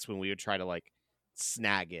 $19.99. That's when we would try to like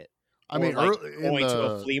snag it. I mean, like early in going to the-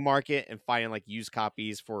 a flea market and finding like used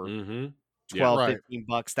copies for $12, Right.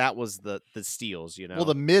 $15. That was the steals, you know. Well,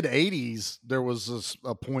 the mid '80s, there was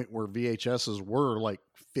a point where VHSs were like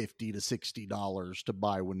 $50 to $60 to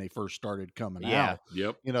buy when they first started coming Yeah. out.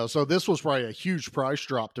 Yep. You know, so this was probably a huge price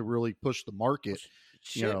drop to really push the market.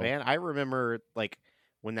 Shit, you know. man. I remember like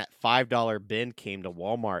when that $5 bin came to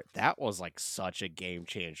Walmart, that was like such a game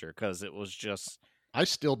changer because it was just I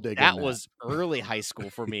still dig that in was early high school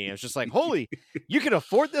for me. It was just like, holy, you can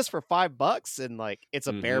afford this for $5 and like it's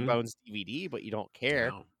a bare bones DVD, but you don't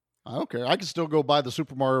care. I don't care. I can still go buy the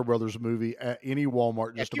Super Mario Brothers movie at any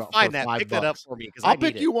Walmart just if you about find for that, $5. pick that up for me because I'll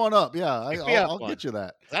pick you one up. Yeah, Pick me up I'll one. get you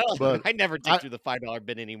that. But But I never dig through the $5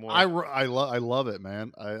 bin anymore. I love it,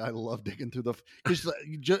 man. I love digging through the because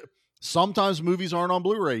sometimes movies aren't on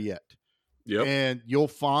Blu-ray yet. Yep. And you'll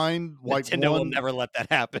find like Nintendo will never let that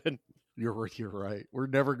happen. You're right. We're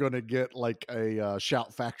never going to get like a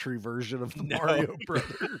Shout Factory version of the Mario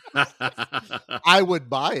Brothers. I would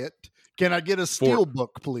buy it. Can I get a steelbook,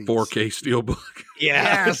 please? 4K steelbook.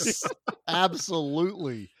 Yes,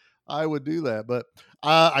 absolutely. I would do that. But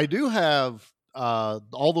I do have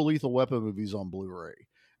all the Lethal Weapon movies on Blu-ray,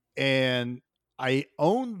 and I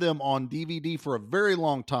owned them on DVD for a very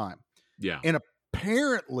long time. Yeah. And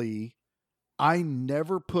apparently, I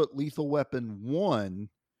never put Lethal Weapon 1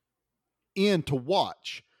 in to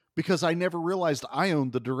watch because I never realized I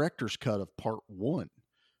owned the director's cut of part 1.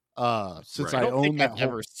 Since I I don't own think that I've whole,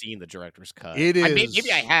 ever seen the director's cut. It I mean, is-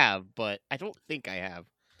 maybe I have, but I don't think I have.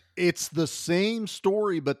 it's the same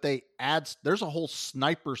story, but there's a whole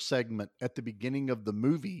sniper segment at the beginning of the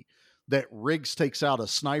movie that Riggs takes out a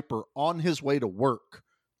sniper on his way to work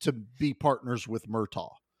to be partners with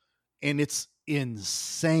Murtaugh. And it's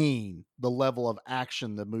insane the level of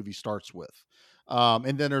action the movie starts with.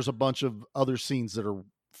 And then there's a bunch of other scenes that are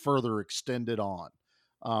further extended on.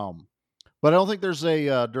 But I don't think there's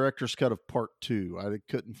a director's cut of part 2. I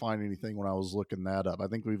couldn't find anything when I was looking that up. I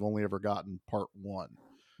think we've only ever gotten part 1.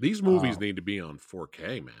 These movies need to be on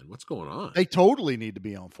 4K, man. What's going on? They totally need to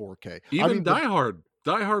be on 4K. Even Die Hard.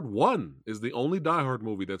 Die Hard 1 is the only Die Hard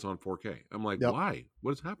movie that's on 4K. I'm like, Yep. why?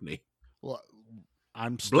 What is happening? Well,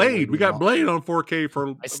 I'm still Blade. waiting We got on- Blade on 4K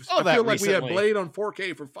for. I saw that feel like we recently. had Blade on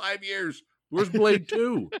 4K for 5 years. Where's Blade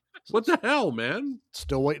 2? What the hell, man?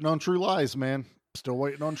 Still waiting on True Lies, man. Still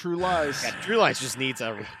waiting on True Lies. Yeah, True Lies just needs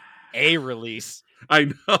a release. I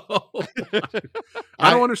know.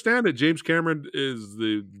 I don't understand it. James Cameron is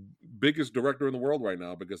the biggest director in the world right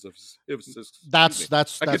now because of That's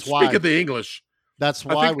I can why. speak of the English. That's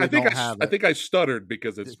why we don't I have I it. think I stuttered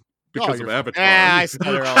because it's because of you're Avatar. I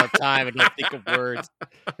stutter all the time and don't think of words.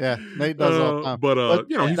 Yeah, Nate does all the time. But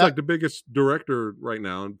you know, he's that- like the biggest director right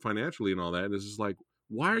now, and financially and all that. And it's just like,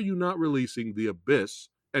 why are you not releasing The Abyss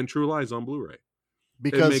and True Lies on Blu-ray?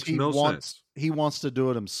 because makes he no wants sense. he wants to do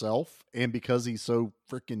it himself, and because he's so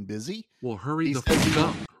freaking busy. Well, hurry he the said he fuck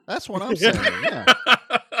up. won't- That's what I'm saying. Yeah.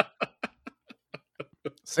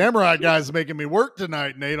 Samurai Guy's making me work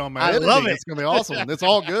tonight, Nate, on my I editing. love it. It's gonna be awesome. It's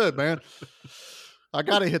all good, man. I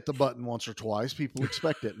gotta hit the button once or twice. People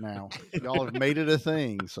expect it now. Y'all have made it a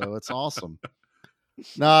thing, so it's awesome.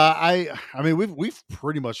 Nah, I mean we've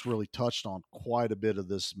pretty much really touched on quite a bit of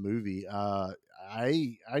this movie.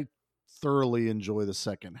 I thoroughly enjoy the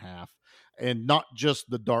second half, and not just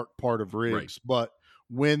the dark part of Riggs, but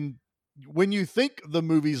when you think the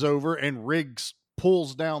movie's over and Riggs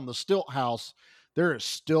pulls down the stilt house, there is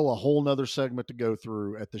still a whole nother segment to go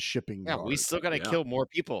through at the shipping Yeah, yard. we still got to kill more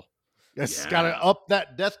people. It's got to up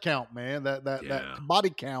that death count, man. That body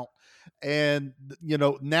count, and you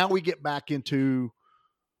know now we get back into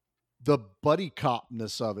the buddy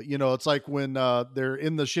copness of it. You know, it's like when they're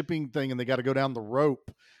in the shipping thing and they got to go down the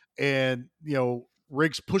rope, and you know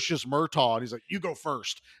Riggs pushes Murtaugh and he's like, "You go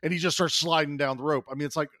first," and he just starts sliding down the rope. I mean,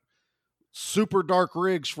 it's like super dark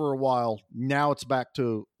Riggs for a while. Now it's back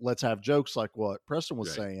to let's have jokes like what Preston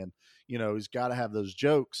was saying. You know, he's got to have those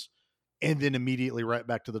jokes. And then immediately right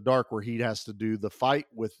back to the dark where he has to do the fight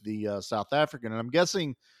with the South African. And I'm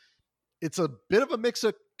guessing it's a bit of a mix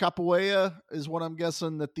of capoeira is what I'm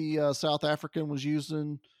guessing that the South African was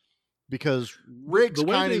using, because Riggs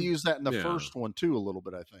kind of used that in the first one too, a little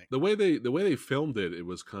bit, I think. The way they filmed it, it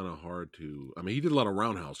was kind of hard to, I mean, he did a lot of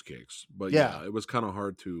roundhouse kicks, but yeah it was kind of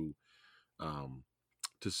hard to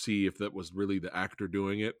see if that was really the actor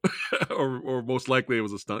doing it or most likely it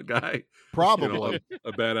was a stunt guy. Probably.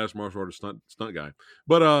 A badass martial artist stunt guy.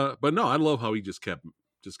 But no, I love how he just kept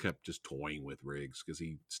toying with Riggs, because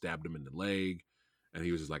he stabbed him in the leg and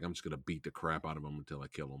he was just like, I'm just going to beat the crap out of him until I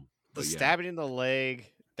kill him. The stabbing in the leg,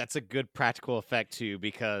 that's a good practical effect too,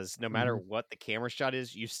 because no matter what the camera shot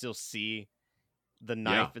is, you still see the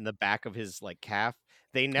knife in the back of his like calf.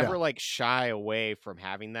 They never like shy away from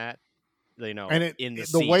having that. You know, and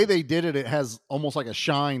the way they did it, it has almost like a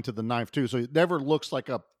shine to the knife too, so it never looks like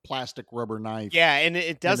a plastic rubber knife. Yeah, and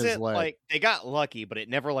it doesn't like, they got lucky, but it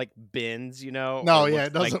never like bends, you know. No, yeah,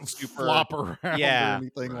 it doesn't like super flop around or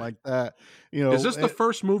anything like that. You know, is this the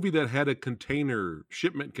first movie that had a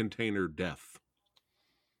shipment container death?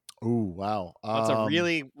 Oh wow, that's a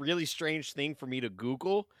really, really strange thing for me to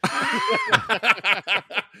Google.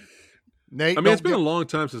 Nate, I mean, it's been a long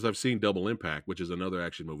time since I've seen Double Impact, which is another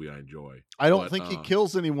action movie I enjoy. I don't think he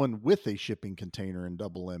kills anyone with a shipping container in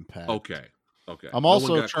Double Impact. Okay. I'm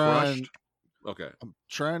also trying. Okay. I'm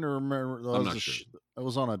trying to remember. I'm not sure. I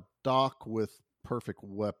was on a dock with Perfect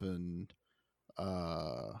Weapon.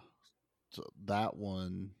 So that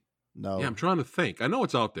one. No. Yeah, I'm trying to think. I know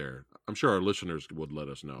it's out there. I'm sure our listeners would let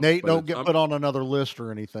us know. Nate, don't get put on another list or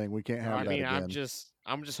anything. We can't have that again.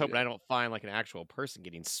 I'm just hoping I don't find like an actual person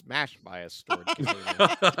getting smashed by a storage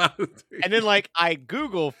container. And then like I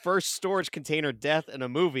Google first storage container death in a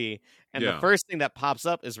movie, and the first thing that pops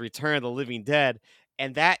up is Return of the Living Dead,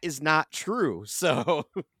 and that is not true. So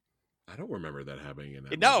I don't remember that happening in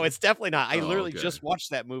that No, movie. It's definitely not. I literally just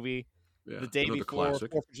watched that movie the day before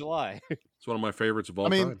classic. 4th of July. It's one of my favorites of all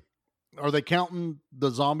time. Are they counting the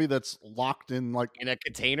zombie that's locked in like in a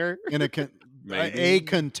container? In a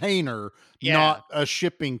container, not a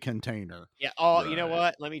shipping container. Yeah. Oh, you know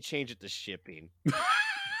what? Let me change it to shipping.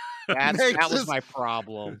 That was my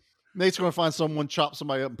problem. Nate's going to find someone, chop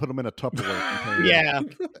somebody up, and put them in a Tupperware container. Yeah.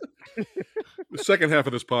 The second half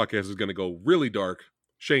of this podcast is going to go really dark,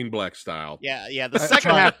 Shane Black style. Yeah. The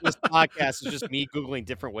second half of this podcast is just me Googling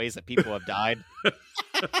different ways that people have died.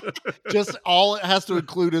 Just all it has to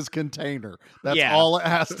include is container. That's all it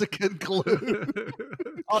has to conclude.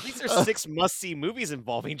 Oh, these are 6 must-see movies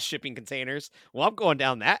involving shipping containers. Well, I'm going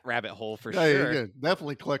down that rabbit hole for sure. You can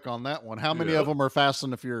definitely click on that one. How many of them are Fast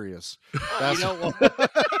and the Furious? You know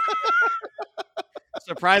what?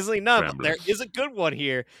 Surprisingly none, but there is a good one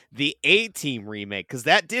here. The A-Team remake, because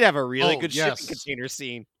that did have a really good shipping container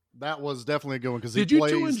scene. That was definitely a good one. Because did you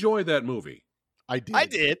two enjoy that movie? I did. I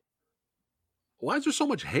did. Why is there so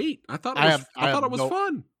much hate? I thought it was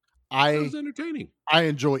fun. It was entertaining. I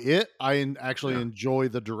enjoy it. I actually enjoy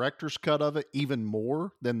the director's cut of it even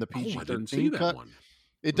more than the PG-13 cut. One.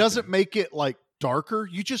 It doesn't make it like darker.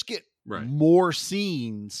 You just get more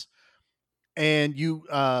scenes, and you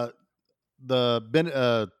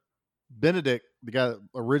Benedict, the guy that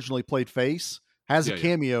originally played Face, has a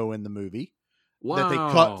cameo in the movie that they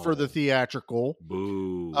cut for the theatrical.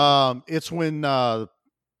 Boo. It's when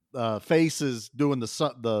Face is doing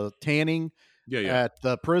the tanning at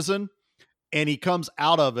the prison, and he comes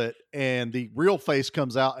out of it, and the real Face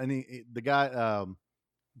comes out, and the guy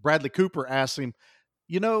Bradley Cooper asks him,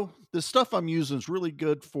 you know, the stuff I'm using is really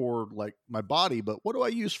good for like my body, but what do I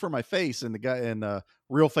use for my face? And the guy and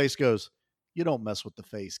real Face goes, you don't mess with the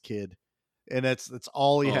face, kid. And that's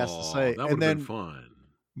all he has to say. That would have been fun.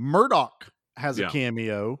 Murdoch has a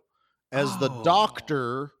cameo as the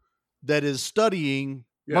doctor that is studying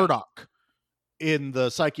Murdoch in the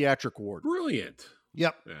psychiatric ward. Brilliant.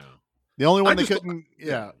 Yep. Yeah. The only one that couldn't.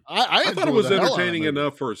 Yeah. I thought it was entertaining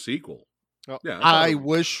enough for a sequel. Oh, yeah. I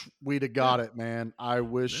wish we'd have got it, man. I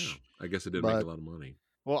wish. Yeah. I guess it did make a lot of money.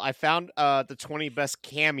 Well, I found the 20 best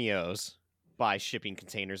cameos by shipping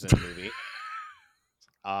containers in a movie.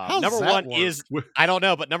 Number one is, I don't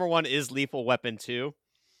know, but number one is Lethal Weapon 2.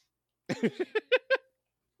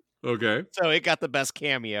 Okay. So it got the best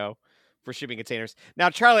cameo for shipping containers.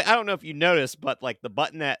 Now, Charlie, I don't know if you noticed, but like the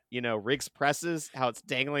button that, Riggs presses, how it's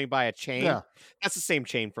dangling by a chain. Yeah. That's the same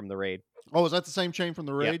chain from the Raid. Oh, is that the same chain from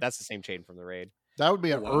the Raid? Yeah, that's the same chain from the Raid. That would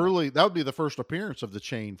be that would be the first appearance of the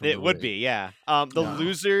chain. From It would be, yeah. The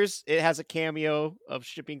Losers, it has a cameo of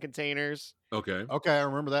shipping containers. Okay, I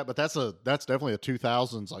remember that, but that's definitely a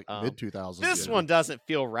 2000s, like mid 2000s. This one doesn't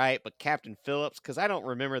feel right, but Captain Phillips, because I don't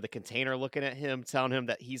remember the container looking at him, telling him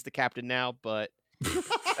that he's the captain now, but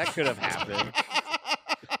that could have happened.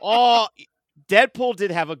 Oh, Deadpool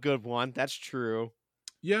did have a good one. That's true.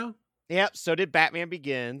 Yeah. Yep. So did Batman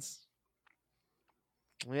Begins.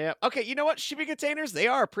 Yeah. Okay. You know what? Shipping containers, they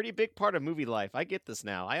are a pretty big part of movie life. I get this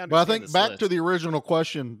now. I understand. But I think this back list. to the original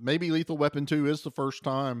question, maybe Lethal Weapon 2 is the first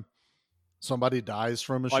time somebody dies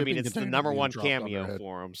from a shipping container. It's the number one cameo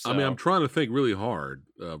for him. So. I mean, I'm trying to think really hard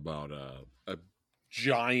about a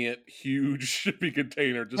giant, huge shipping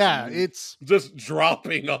container. It's just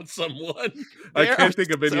dropping on someone. I can't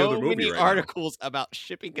think of any other movie many right articles about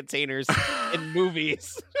shipping containers in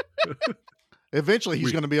movies. Eventually,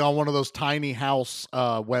 he's going to be on one of those tiny house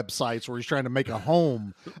websites where he's trying to make a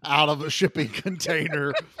home out of a shipping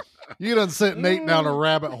container. You done sent Nate down a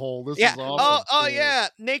rabbit hole. This is awesome. Oh yeah,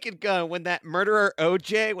 Naked Gun, when that murderer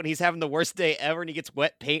OJ, when he's having the worst day ever and he gets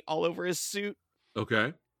wet paint all over his suit.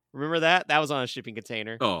 Okay. Remember that? That was on a shipping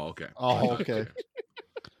container. Oh, okay. Oh, okay.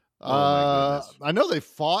 I know they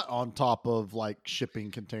fought on top of like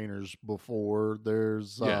shipping containers before.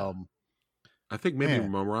 There's I think maybe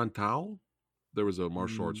Marantau. There was a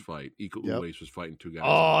martial arts fight. Iko Uwais was fighting two guys.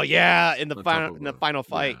 Oh yeah, in the final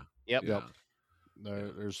fight. Yep.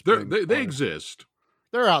 They exist.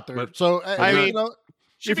 They're out there. But, so I mean, you know,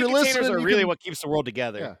 if you're listening, are really what keeps the world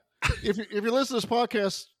together. Yeah. if you're listening to this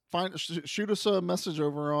podcast, shoot us a message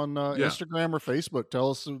over on Instagram or Facebook.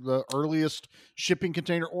 Tell us the earliest shipping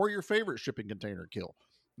container or your favorite shipping container kill.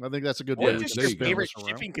 I think that's a good way. Just your favorite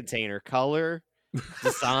shipping container, color,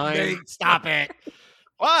 design. Stop it.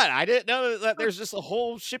 What? I didn't know that there's just a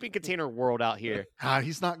whole shipping container world out here.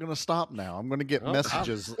 He's not going to stop now. I'm going to get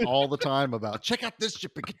messages all the time about, check out this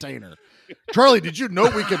shipping container. Charlie, did you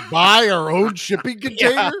know we could buy our own shipping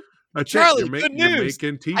container? Yeah. Charlie, good news.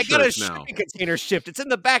 I got a shipping container shipped. It's in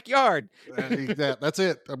the backyard. That's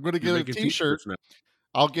it. I'm going to get a t-shirt.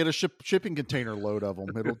 I'll get a shipping container load of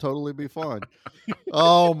them. It'll totally be fun.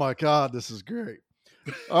 Oh, my God. This is great.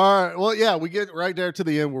 All right. Well, yeah, we get right there to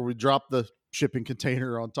the end where we drop the shipping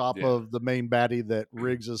container on top of the main baddie that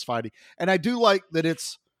Riggs is fighting. And I do like that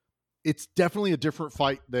it's definitely a different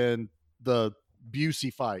fight than the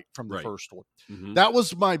Busey fight from the first one. Mm-hmm. That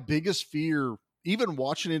was my biggest fear, even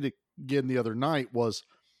watching it again the other night, was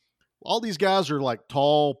all these guys are like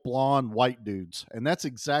tall, blonde, white dudes. And that's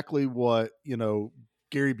exactly what,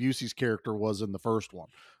 Gary Busey's character was in the first one.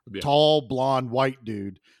 Tall, blonde, white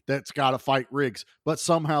dude that's got to fight Riggs. But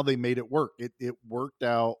somehow they made it work. It worked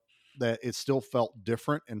out that it still felt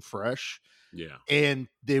different and fresh. Yeah. And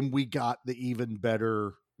then we got the even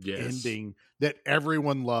better ending that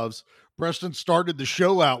everyone loves. Preston started the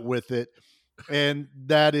show out with it. And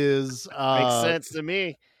that is makes sense to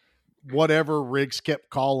me. Whatever Riggs kept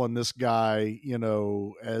calling this guy,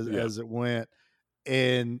 as it went.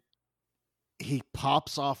 And he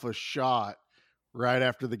pops off a shot right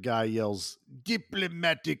after the guy yells,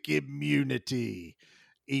 "Diplomatic immunity."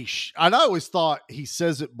 And I always thought he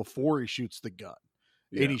says it before he shoots the gun.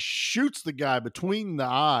 Yeah. And he shoots the guy between the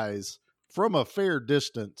eyes from a fair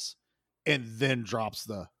distance and then drops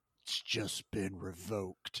 "It's just been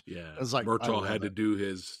revoked." Yeah. It's like Murtaugh had to do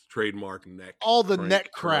his trademark neck. All the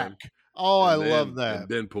neck crack. Oh, I love that. And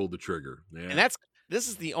then pulled the trigger. Yeah. And this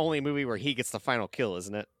is the only movie where he gets the final kill,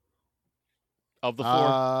 isn't it? Of the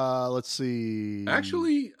four? Let's see.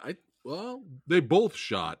 Actually, they both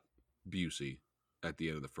shot Busey at the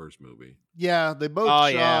end of the first movie. Yeah, they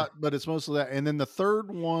both shot, but it's mostly that. And then the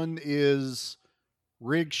third one is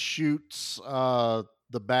Riggs shoots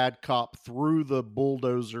the bad cop through the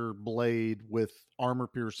bulldozer blade with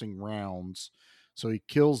armor-piercing rounds. So he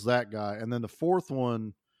kills that guy. And then the fourth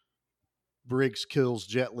one, Riggs kills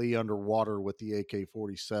Jet Li underwater with the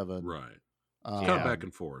AK-47. Right. It's kind of back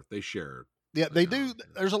and forth. They share. Yeah, they do.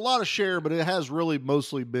 There's a lot of share, but it has really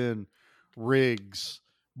mostly been Riggs.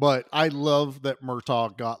 But I love that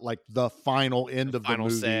Murtaugh got like the final end of the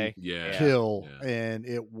movie kill, and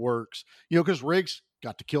it works. Because Riggs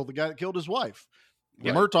got to kill the guy that killed his wife.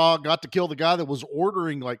 Yeah. Murtaugh got to kill the guy that was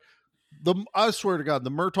ordering I swear to God,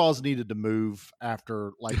 the Murtaughs needed to move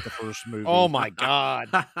after like the first movie. Oh my God.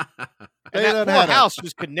 And that poor house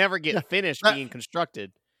just could never get finished being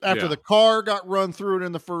constructed. After the car got run through it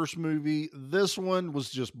in the first movie, this one was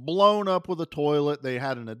just blown up with a toilet. They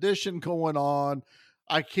had an addition going on.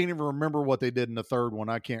 I can't even remember what they did in the third one.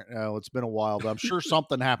 It's been a while, but I'm sure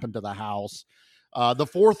something happened to the house. The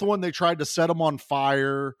fourth one, they tried to set them on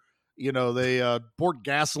fire. They poured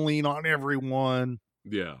gasoline on everyone.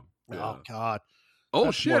 Yeah. Oh God. Oh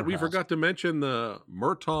That's shit! We Morehouse. forgot to mention the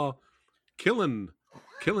Murtaugh killing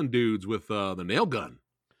dudes with the nail gun.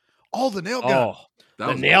 Oh, the nail gun. That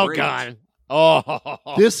the was nail great. gun. Oh,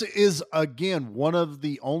 This is again one of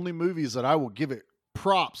the only movies that I will give it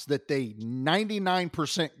props that they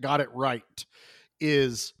 99% got it right.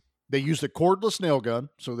 Is they used a cordless nail gun,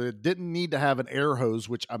 so they didn't need to have an air hose,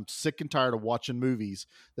 which I'm sick and tired of watching movies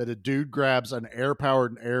that a dude grabs an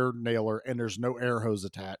air-powered air nailer and there's no air hose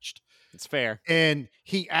attached. it's fair. And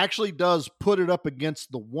he actually does put it up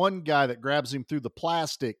against the one guy that grabs him through the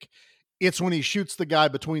plastic. It's when he shoots the guy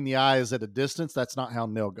between the eyes at a distance. That's not how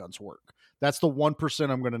nail guns work. That's the 1%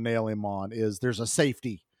 I'm going to nail him on, is there's a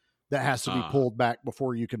safety that has to be pulled back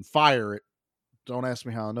before you can fire it. Don't ask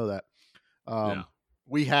me how I know that.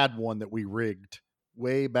 We had one that we rigged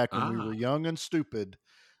way back when we were young and stupid,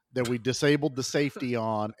 that we disabled the safety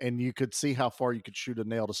on, and you could see how far you could shoot a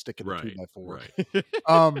nail to stick in a 2x4.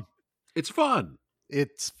 Right. It's fun.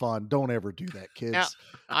 It's fun. Don't ever do that, kids. Now,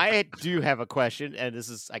 I do have a question, and this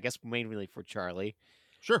is, I guess, mainly for Charlie.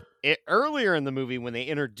 Sure. Earlier in the movie, when they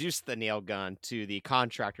introduced the nail gun to the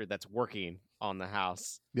contractor that's working on the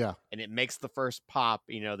house, Yeah. and it makes the first pop,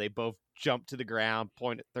 they both jump to the ground,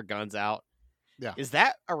 point their guns out. Yeah. Is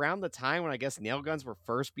that around the time when I guess nail guns were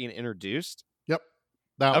first being introduced? Yep.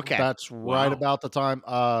 Okay. That's right about the time.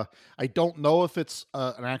 I don't know if it's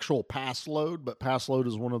an actual pass load, but pass load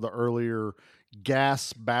is one of the earlier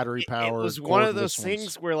gas battery powered. It was one of those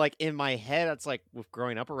things where, like, in my head, it's like, with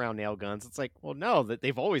growing up around nail guns, it's like, well, no, that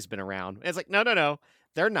they've always been around. And it's like, no,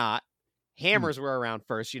 they're not. Hammers were around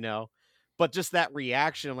first, but just that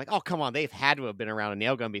reaction, I'm like, oh, come on, they've had to have been around a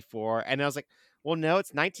nail gun before. And I was like, well, no,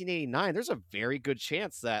 it's 1989. There's a very good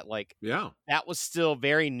chance that, like, that was still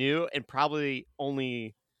very new, and probably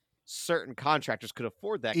only certain contractors could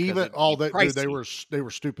afford that. Even they were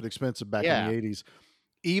stupid expensive back in the 80s.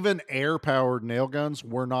 Even air powered nail guns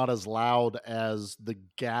were not as loud as the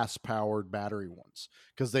gas powered battery ones,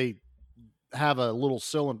 because they have a little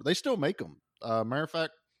cylinder. They still make them. Matter of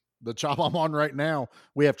fact, the shop I'm on right now,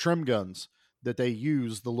 we have trim guns that they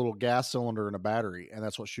use the little gas cylinder in a battery, and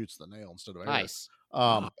that's what shoots the nail instead of air. Nice.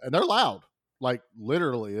 And they're loud, like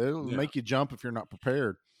literally. It'll make you jump if you're not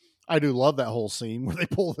prepared. I do love that whole scene where they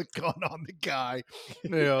pull the gun on the guy.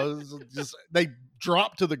 It's just they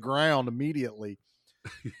drop to the ground immediately.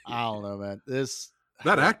 I don't know, man.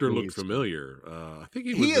 That actor looked familiar. I think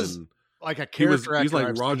he is in, like a character. He's like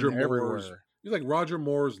I've Roger seen Moore's. everywhere. He's like Roger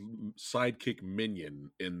Moore's sidekick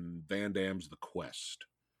minion in Van Damme's The Quest.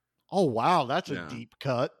 Oh wow, that's a deep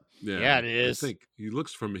cut. Yeah, it is. I think he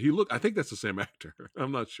looks I think that's the same actor.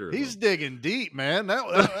 I'm not sure. He's digging deep, man.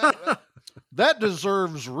 That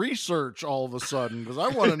deserves research all of a sudden, because I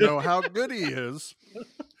want to know how good he is.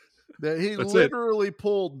 That he literally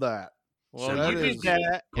pulled that. Well, So that you is did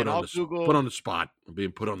that, put and on I'll the, Google. put on the spot. I'm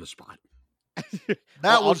being put on the spot. That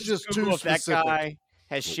I'll was just Google too if that specific. guy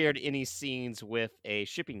has shared any scenes with a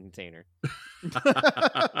shipping container.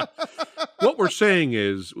 What we're saying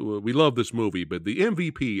is we love this movie, but the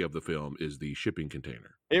MVP of the film is the shipping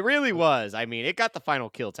container. It really was. I mean, it got the final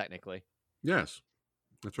kill technically. Yes,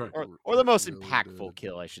 that's right. Or the most impactful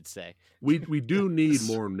kill, I should say. We do need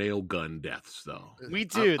more nail gun deaths, though. We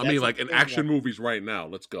do. I mean, like in action movies right now.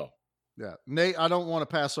 Let's go. Yeah, Nate, I don't want to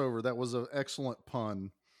pass over. That was an excellent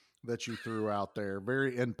pun that you threw out there.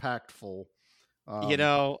 Very impactful.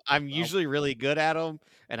 I'm usually really good at them,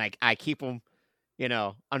 and I keep them,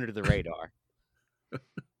 under the radar.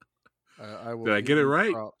 I will Did I get it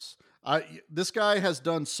right? Props. This guy has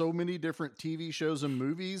done so many different TV shows and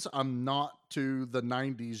movies. I'm not to the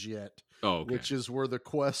 90s yet, which is where The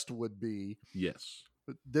Quest would be. Yes.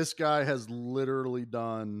 But this guy has literally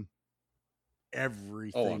done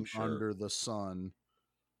everything under the sun.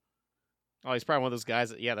 Oh, he's probably one of those guys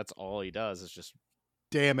that, that's all he does is just.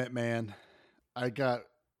 Damn it, man. I got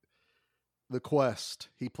The Quest.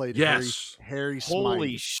 He played Harry Smythe.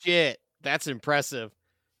 Holy shit. That's impressive.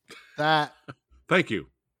 That. Thank you.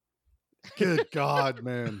 Good God,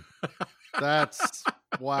 man. That's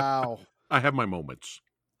wow. I have my moments.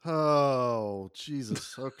 Oh,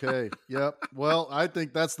 Jesus. Okay. Yep. Well, I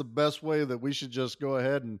think that's the best way that we should just go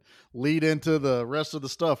ahead and lead into the rest of the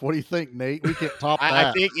stuff. What do you think, Nate? We can't top that.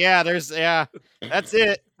 I think, that's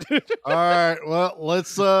it. All right. Well,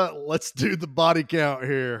 let's do the body count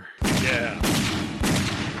here. Yeah.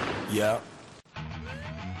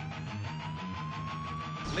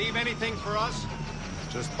 Leave anything for us?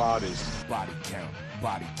 Just bodies. Body count.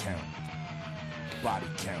 Body count. Body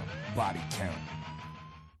count. Body count.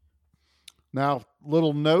 Now,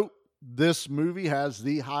 little note, this movie has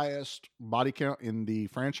the highest body count in the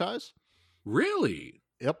franchise. Really?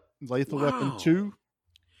 Yep. Lethal Weapon 2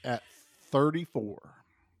 at 34.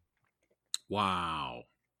 Wow.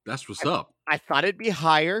 That's what's up. I thought it'd be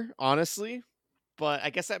higher, honestly, but I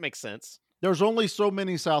guess that makes sense. There's only so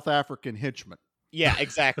many South African henchmen. Yeah,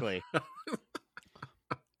 exactly.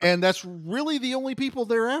 And that's really the only people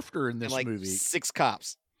they're after in this and movie. 6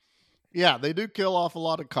 cops. Yeah, they do kill off a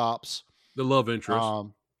lot of cops. The love interest.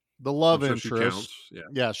 The love I'm sure interest. she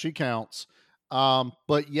counts. Yeah. She counts.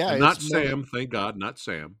 But yeah, And not Sam. Thank God, not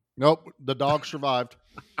Sam. Nope, the dog survived.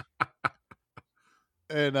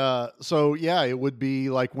 And so yeah, it would be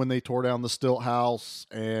like when they tore down the Stilt House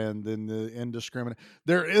and then the indiscriminate.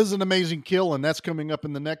 There is an amazing kill, and that's coming up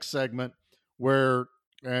in the next segment where,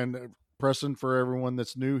 and Preston, for everyone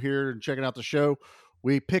that's new here and checking out the show,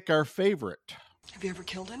 we pick our favorite. Have you ever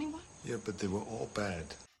killed anyone? Yeah, but they were all bad.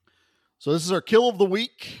 So this is our kill of the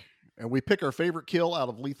week, and we pick our favorite kill out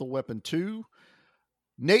of Lethal Weapon 2.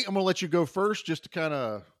 Nate, I'm going to let you go first just to kind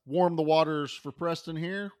of warm the waters for Preston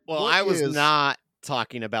here. Well, I was not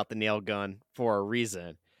talking about the nail gun for a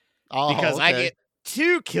reason. Because I get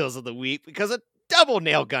 2 kills of the week because of double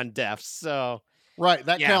nail gun deaths. So right,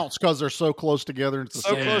 that counts because they're so close together. It's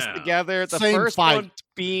so close together. The same first fight. one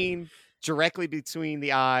being directly between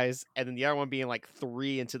the eyes, and then the other one being like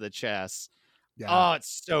 3 into the chest. Yeah. Oh,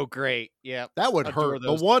 it's so great. Yeah, that would hurt.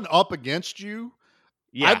 The one up against you.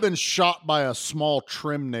 Yeah. I've been shot by a small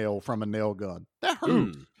trim nail from a nail gun. That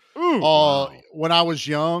hurt. When I was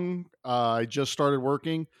young, I just started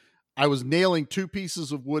working. I was nailing 2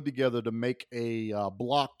 pieces of wood together to make a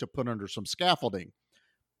block to put under some scaffolding.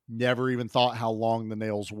 Never even thought how long the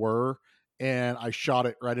nails were. And I shot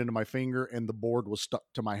it right into my finger, and the board was stuck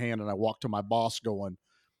to my hand. And I walked to my boss going,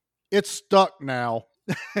 "It's stuck now."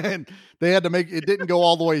 And they had to make it, didn't go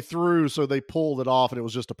all the way through, so they pulled it off, and it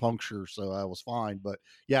was just a puncture, so I was fine. But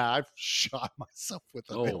yeah, I've shot myself with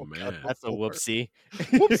a nail gun. That's a whoopsie.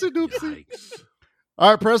 Whoopsie doopsie. All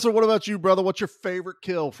right, Preston, what about you, brother? What's your favorite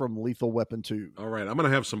kill from Lethal Weapon 2? All right, I'm going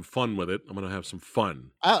to have some fun with it. I'm going to have some fun.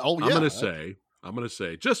 I'm going to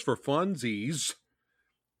say, just for funsies,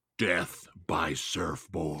 death by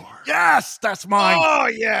surfboard. Yes, that's mine. Oh,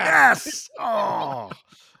 yeah. Yes. Oh.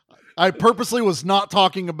 I purposely was not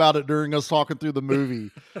talking about it during us talking through the movie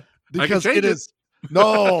because it is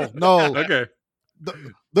no. Okay.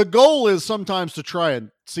 The goal is sometimes to try and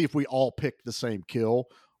see if we all pick the same kill.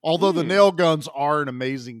 Although the nail guns are an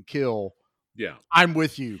amazing kill. Yeah. I'm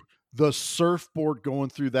with you. The surfboard going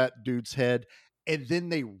through that dude's head, and then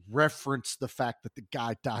they reference the fact that the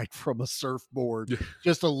guy died from a surfboard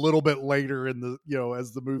just a little bit later in the,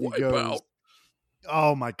 as the movie goes.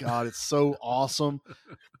 Oh my God, it's so awesome.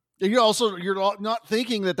 You're not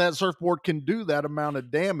thinking that surfboard can do that amount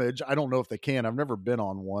of damage. I don't know if they can. I've never been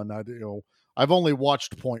on one. I've only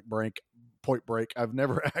watched Point Break. I've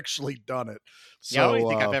never actually done it. So, I don't even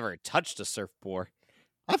think I've ever touched a surfboard.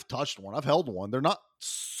 I've touched one. I've held one. They're not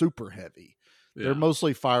super heavy. Yeah. They're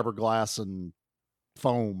mostly fiberglass and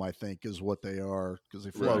foam, I think, is what they are because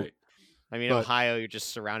they float. Right. I mean, Ohio, you're just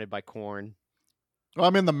surrounded by corn.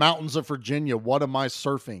 I'm in the mountains of Virginia. What am I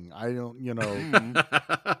surfing? I don't,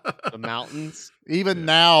 The mountains. Even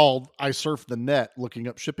now, I surf the net looking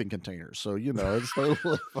up shipping containers. So, it's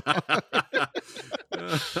totally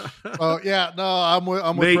yeah, no, I'm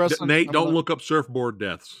with Preston. Nate, don't look up surfboard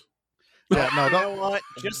deaths. Yeah, no, don't. You know what?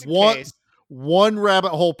 Just in case. One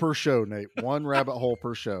rabbit hole per show, Nate. One rabbit hole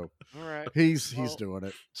per show. All right. He's doing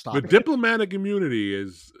it. Stop the diplomatic immunity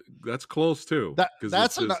that's close too.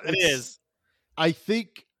 It is. I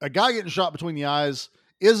think a guy getting shot between the eyes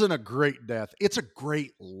isn't a great death. It's a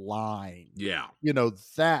great line. Yeah.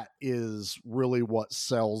 That is really what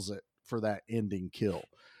sells it for that ending kill.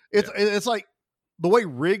 It's like the way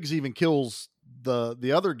Riggs even kills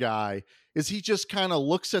the other guy is he just kind of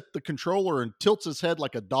looks at the controller and tilts his head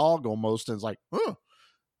like a dog almost and is like,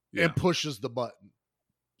 and pushes the button.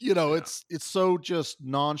 It's so just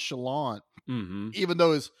nonchalant, even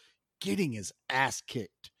though he's getting his ass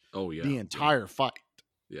kicked. Oh yeah, the entire fight.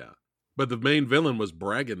 Yeah, but the main villain was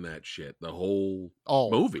bragging that shit the whole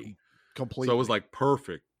movie, completely. So it was like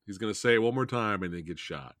perfect. He's gonna say it one more time and then get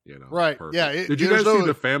shot. Right? Perfect. Yeah. Did you guys see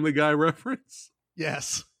the Family Guy reference?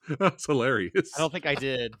 Yes, that's hilarious. I don't think I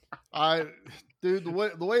did. Dude,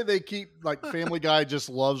 the way they keep like Family Guy just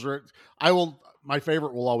loves it. My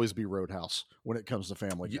favorite will always be Roadhouse when it comes to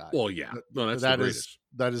Family Guy. Well, yeah, no, that is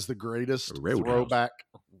the greatest throwback.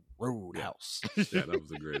 Roadhouse. Yeah, that was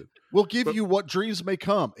the greatest. We'll give you what dreams may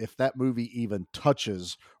come if that movie even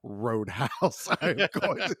touches Roadhouse. I'm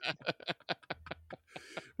going to...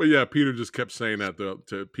 But yeah, Peter just kept saying that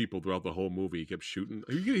to people throughout the whole movie. He kept shooting.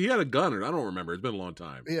 He had a gun, or I don't remember. It's been a long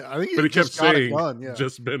time. Yeah, I think. But he kept saying, gun, yeah.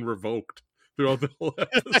 "Just been revoked." throughout the whole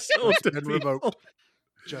episode. Just been revoked.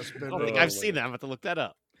 Just been I don't think revoked. I've seen that. I'm about to look that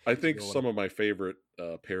up. I think some of my favorite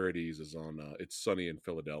parodies is on It's Sunny in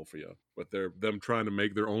Philadelphia, but they're them trying to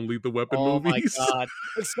make their own Lethal Weapon movies. Oh my god!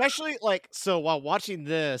 Especially like so while watching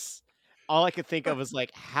this, all I could think of is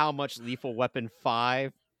like how much Lethal Weapon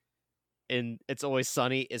 5 in It's Always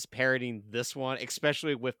Sunny is parodying this one,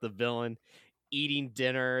 especially with the villain eating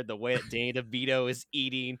dinner the way that Danny DeVito is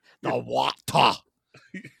eating the water.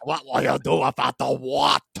 What will you do about the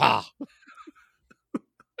water?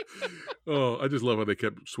 Oh, I just love how they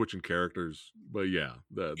kept switching characters. But yeah,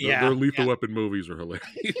 their Lethal Weapon movies are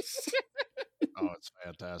hilarious. Oh, it's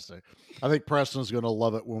fantastic. I think Preston's going to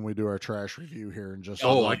love it when we do our trash review here in just a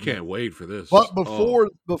I moment. can't wait for this. But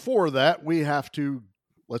before that, we have to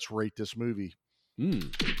let's rate this movie.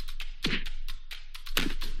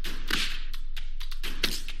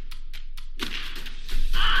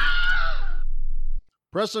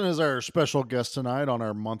 Preston is our special guest tonight on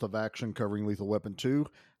our month of action covering Lethal Weapon 2.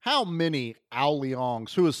 How many Ao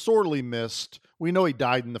Leongs, who is sorely missed? We know he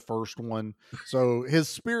died in the first one, so his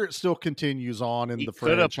spirit still continues on in the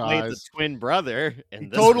Could have played the franchise. twin brother in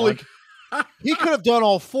this Totally. one. He could have done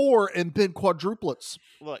all four and been quadruplets.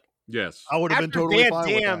 Look, yes, I would have been after totally Van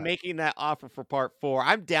fine with Damme that. making that offer for part 4,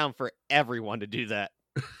 I'm down for everyone to do that.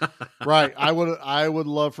 Right. I would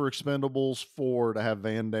love for Expendables 4 to have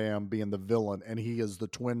Van Damme being the villain, and he is the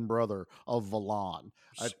twin brother of Valon.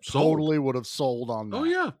 I Sold. totally would have sold on that. Oh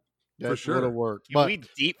yeah, That for sure. would have worked. Can But we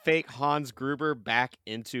deep fake Hans Gruber back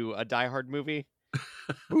into a Die Hard movie?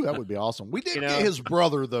 ooh, that would be awesome. We did You get know? his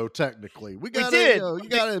brother though. Technically, we got did. You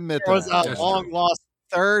got to admit There was that. a long lost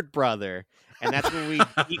third brother, and that's when we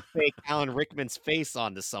deep fake Alan Rickman's face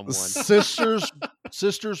onto someone.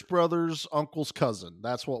 Sisters, brothers, uncle's cousin.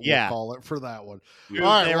 That's what Yeah. we'll call it for that one. Yeah. All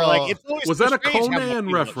right, They were well, like, it's always Was so that a strange how much Conan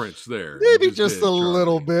we look. reference there? maybe You just did, a Charlie.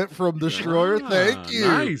 little bit from Destroyer. Thank you.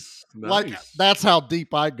 Nice. Like that's how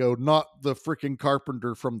deep I go, not the freaking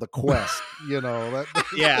carpenter from the Quest. You know that.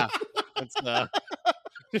 Yeah. That's All right.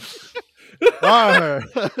 The All right,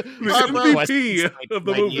 MVP bro. of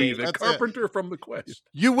the movie, the That's it. carpenter from the Quest.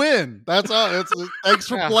 You win. That's all. Thanks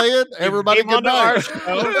for Yeah. playing, everybody. Came onto Good our night.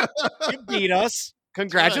 show. You beat us.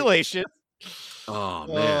 Congratulations. Oh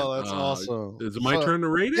man, that's awesome. Is it my So- turn to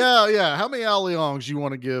rate it? Yeah. How many Ao Leongs you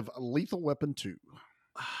want to give Lethal Weapon 2?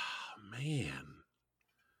 Man.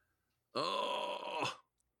 Oh,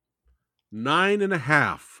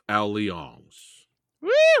 9.5 Ao Leongs. Woo!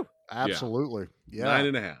 Absolutely. Yeah.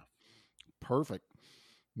 9.5. Perfect.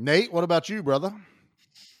 Nate, what about you, brother?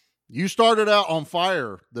 You started out on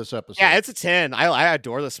fire this episode. Yeah, it's a 10. I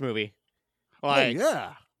adore this movie. Like,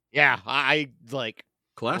 yeah. Yeah, I like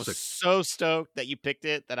Classic. was so stoked that you picked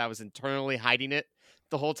it that I was internally hiding it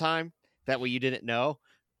the whole time. That way you didn't know.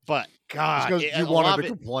 But God, Because it- you a lot wanted of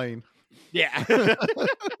to it- complain. Yeah.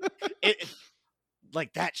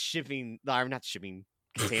 Like that shipping, no, not shipping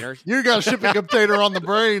container. You got a shipping container on the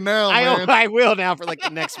brain now, man. I will now for like the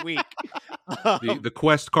next week. The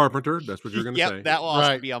Quest carpenter. That's what you're going to Yep, say. that will also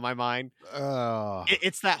Right. be on my mind.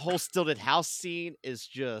 It's that whole stilted house scene is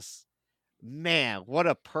just, man, what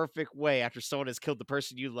a perfect way after someone has killed the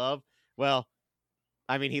person you love. Well,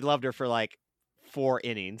 I mean, he loved her for like 4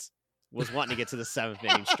 innings, was wanting to get to the 7th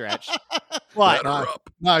inning stretch. But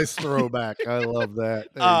Nice throwback. I love that.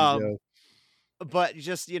 There you go. But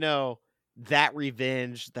just, that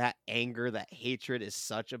revenge, that anger, that hatred is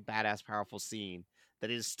such a badass, powerful scene that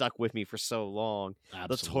it has stuck with me for so long.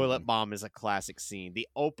 The toilet bomb is a classic scene. The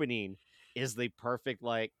opening is the perfect,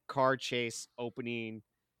 like, car chase opening,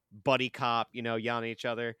 buddy cop, yelling at each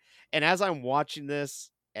other. And as I'm watching this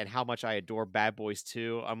and how much I adore Bad Boys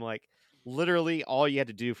 2, I'm like, literally all you had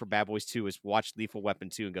to do for Bad Boys 2 is watch Lethal Weapon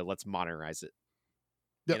 2 and go, let's modernize it.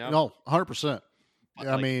 Yeah, no, 100%. But,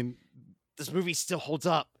 I like, mean, this movie still holds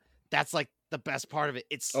up. That's like the best part of it.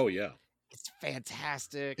 It's yeah. It's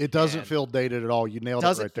fantastic. it doesn't and feel dated at all. You nailed it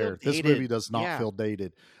Doesn't right feel there. This dated. movie does not Yeah. feel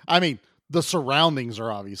dated. I mean, the surroundings are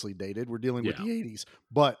obviously dated. We're dealing with Yeah. the 80s,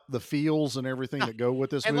 but the feels and everything that go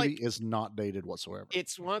with this And, movie like, is not dated whatsoever.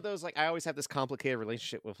 It's one of those, like, I always have this complicated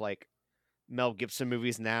relationship with like Mel Gibson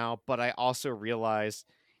movies now, but I also realize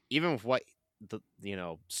even with what the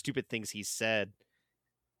stupid things he said,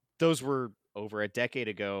 those were over a decade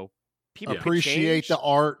ago. People can Appreciate change. the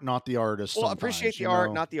art, not the artist. Well, sometimes, appreciate the you art,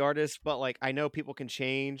 know? not the artist, but like I know people can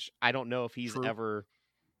change. I don't know if he's True. ever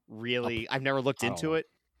really I've never looked I don't into know. it.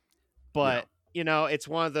 But, it's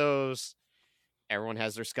one of those everyone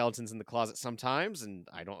has their skeletons in the closet sometimes, and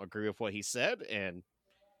I don't agree with what he said,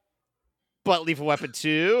 but Lethal Weapon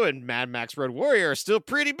 2 and Mad Max Road Warrior are still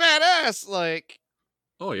pretty badass. Like,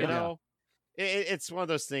 Oh yeah. it's one of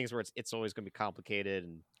those things where it's always going to be complicated,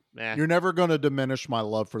 and you're never going to diminish my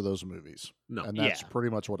love for those movies. No. And that's pretty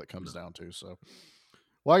much what it comes down to. So,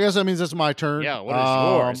 well, I guess that means it's my turn. Yeah, what is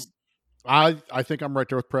yours? I think I'm right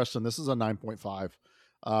there with Preston. This is a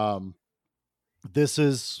 9.5. This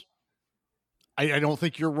is, I don't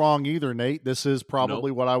think you're wrong either, Nate. This is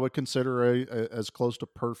probably what I would consider as close to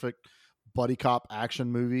perfect buddy cop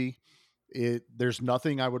action movie. There's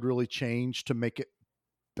nothing I would really change to make it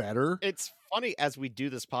better. It's funny as we do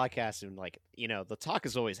this podcast and the talk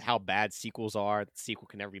is always how bad sequels are. The sequel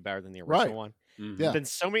can never be better than the original one. Mm-hmm. Yeah. Then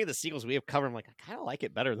so many of the sequels we have covered, I'm like, I kind of like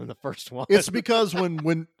it better than the first one. It's because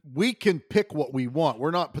when we can pick what we want,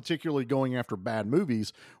 we're not particularly going after bad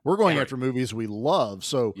movies. We're going after movies we love.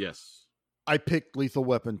 So yes, I picked Lethal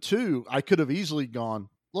Weapon 2. I could have easily gone,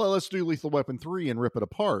 well, let's do Lethal Weapon 3 and rip it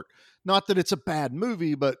apart. Not that it's a bad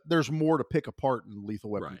movie, but there's more to pick apart in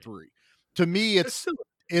Lethal Weapon 3. To me, it's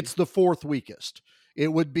the fourth weakest. It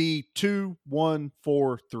would be 2, 1,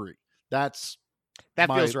 4, 3. That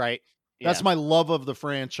feels right. That's my love of the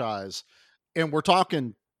franchise. And we're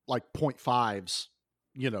talking like 0.5s,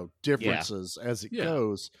 differences as it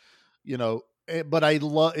goes, but I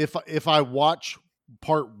love, if I watch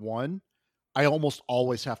part 1, I almost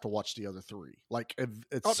always have to watch the other 3. Like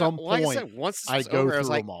at some point, once I go through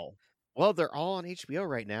them all. Well, they're all on HBO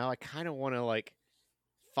right now. I kind of want to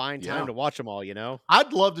find time to watch them all,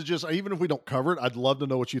 I'd love to just, even if we don't cover it, I'd love to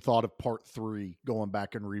know what you thought of part 3, going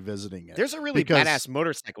back and revisiting it. There's a really badass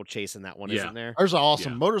motorcycle chase in that one, isn't there? There's an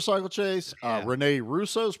awesome motorcycle chase. Rene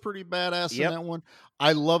Russo's pretty badass in that one.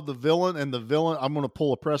 I love the villain, and the villain, I'm going to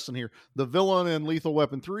pull a Preston here. The villain in Lethal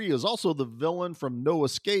Weapon 3 is also the villain from No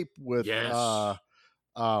Escape with Ray Liotta?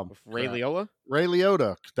 Ray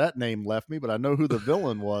Liotta. That name left me, but I know who the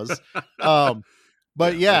villain was.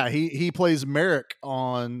 But he plays Merrick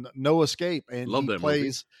on No Escape, and he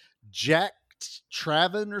plays Jack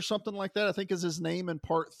Traven or something like that, I think is his name in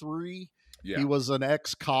part 3. Yeah. He was an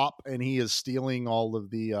ex-cop, and he is stealing all of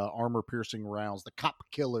the armor-piercing rounds, the cop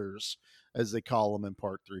killers, as they call them in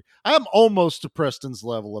part 3. I'm almost to Preston's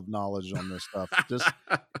level of knowledge on this stuff.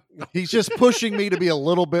 He's just pushing me to be a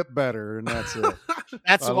little bit better, and that's it.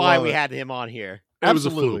 That's why we had him on here. It was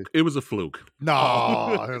a fluke. It was a fluke. No,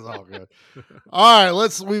 it was all good. All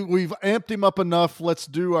right, we've amped him up enough. Let's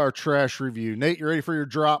do our trash review. Nate, you ready for your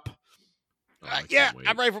drop?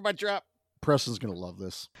 I'm ready for my drop. Preston's gonna love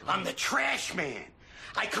this. I'm the trash man.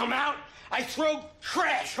 I come out, I throw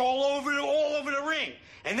trash all over the ring,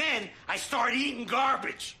 and then I start eating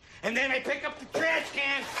garbage. And then I pick up the trash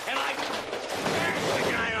can and I smash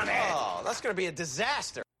the guy on the head. Oh, that's gonna be a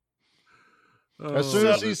disaster. As soon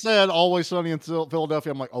as he said Always Sunny in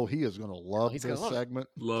Philadelphia, I'm like, oh, he is going to love this segment.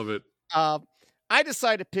 Love it. I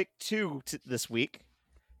decided to pick 2 this week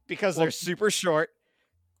because they're super short,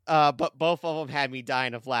 but both of them had me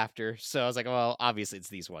dying of laughter. So I was like, well, obviously it's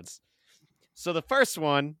these ones. So the first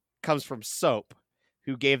one comes from Soap,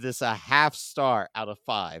 who gave this a 0.5 star out of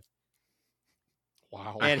 5.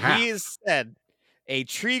 Wow. And he said, a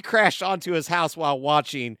tree crashed onto his house while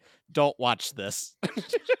watching. Don't watch this.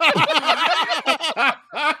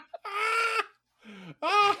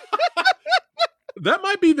 That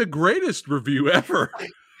might be the greatest review ever.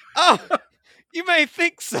 Oh, you may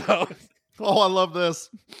think so. Oh, I love this.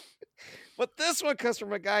 But this one comes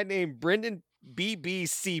from a guy named Brendan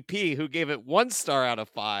BBCP, who gave it 1 star out of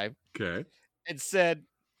 5. Okay. And said,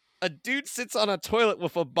 a dude sits on a toilet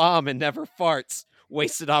with a bomb and never farts.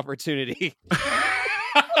 Wasted opportunity.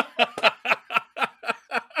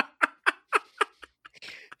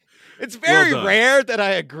 It's very rare that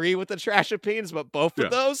I agree with the trash opinions, but both of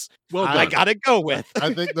those, I gotta go with.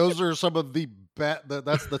 I think those are some of the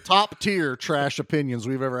that's the top tier trash opinions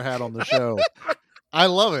we've ever had on the show. I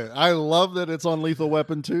love it. I love that it's on Lethal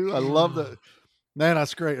Weapon 2. I love that. Man,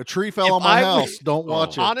 that's great. A tree fell on my house. Don't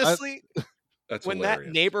watch it. Honestly, that's when hilarious.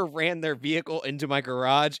 That neighbor ran their vehicle into my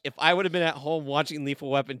garage, if I would have been at home watching Lethal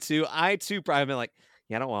Weapon 2, I too probably been like,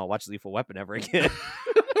 I don't want to watch Lethal Weapon ever again.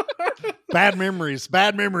 Bad memories.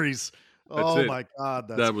 Oh it. My God.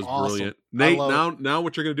 That was awesome. Brilliant. Nate, now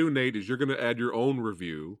what you're going to do, Nate, is you're going to add your own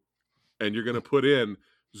review and you're going to put in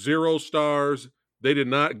 0 stars. They did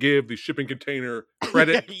not give the shipping container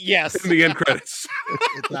credit yes. in the end credits.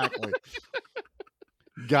 Exactly.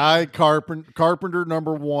 Guy Carpenter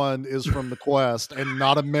number 1 is from The Quest and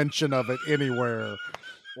not a mention of it anywhere.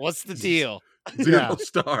 What's the deal? 0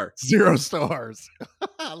 stars. 0 stars.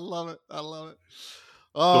 I love it.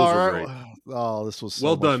 All right. Oh, this was so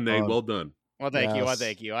well done, fun. Nate. Well done. Well, thank you. Well,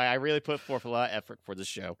 thank you. I really put forth a lot of effort for the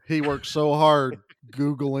show. He worked so hard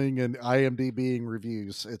Googling and IMDbing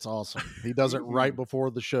reviews. It's awesome. He does it right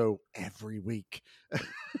before the show every week.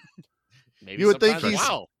 Maybe you would think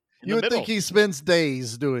You would think he spends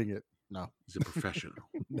days doing it. No. He's a professional.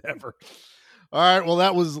 Never. All right. Well,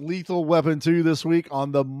 that was Lethal Weapon 2 this week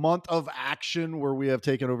on the month of action, where we have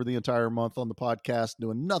taken over the entire month on the podcast,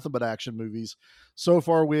 doing nothing but action movies. So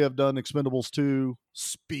far, we have done Expendables 2,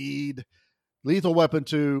 Speed, Lethal Weapon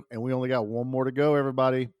 2, and we only got one more to go,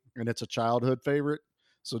 everybody. And it's a childhood favorite.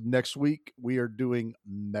 So next week, we are doing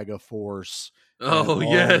Megaforce. Oh,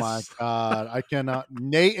 yes. Oh, my God. I cannot.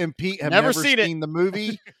 Nate and Pete have never seen the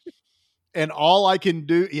movie. And all I can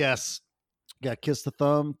do, yes. Got to kiss the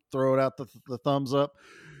thumb, throw it out the thumbs up.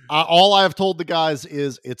 All I have told the guys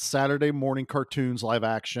is it's Saturday morning cartoons live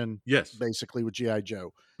action. Yes. Basically with G.I.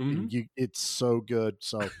 Joe. Mm-hmm. It's so good.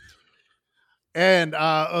 So, and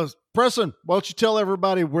Preston, why don't you tell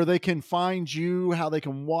everybody where they can find you, how they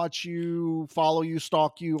can watch you, follow you,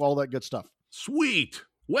 stalk you, all that good stuff. Sweet.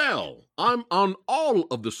 Well, I'm on all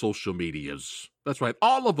of the social medias. That's right.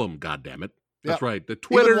 All of them, goddammit. That's right. The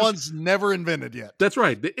Twitter one's never invented yet. That's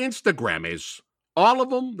right. The Instagram is all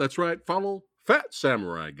of them. That's right. Follow Fat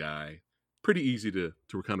Samurai Guy. Pretty easy to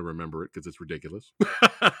kind of remember it because it's ridiculous.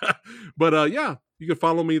 But yeah, you can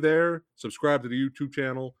follow me there. Subscribe to the YouTube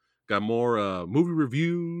channel. Got more movie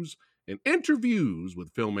reviews and interviews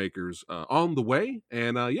with filmmakers on the way.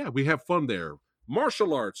 And yeah, we have fun there.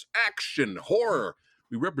 Martial arts, action, horror.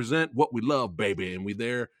 We represent what we love, baby, and we're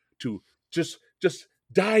there to just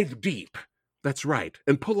dive deep. That's right.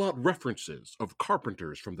 And pull out references of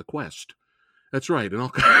Carpenters from The Quest. That's right. And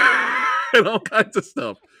all kinds of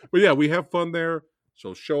stuff. But yeah, we have fun there.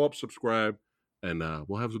 So show up, subscribe, and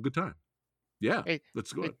we'll have a good time. Yeah,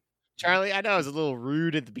 that's good. Charlie, I know I was a little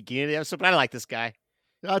rude at the beginning of the episode, but I like this guy.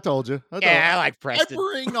 I told you. I like Preston. I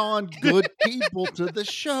bring on good people to the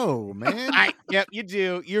show, man. Yep, you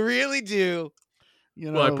do. You really do.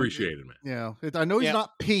 You know, well, I appreciate it, man. Yeah, I know he's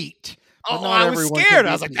not Pete. Oh, I was scared.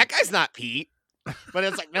 I was like, that guy's not Pete. But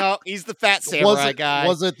it's like, no, he's the Fat Samurai guy.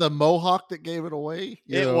 Was it the Mohawk that gave it away?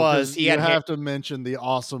 It was. You have to mention the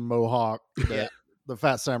awesome Mohawk that the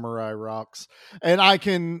Fat Samurai rocks. And I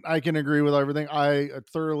can agree with everything. I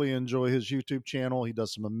thoroughly enjoy his YouTube channel. He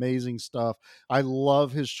does some amazing stuff. I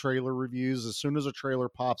love his trailer reviews. As soon as a trailer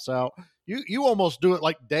pops out, you almost do it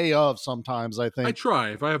like day of sometimes, I think. I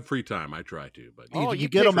try. If I have free time, I try to. But you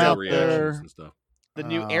get them out there. And stuff. The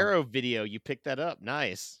new Arrow video, you picked that up.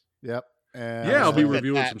 Nice. Yep. Yeah, I'll be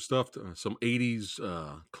reviewing some stuff, some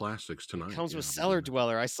 80s classics tonight. It comes with Cellar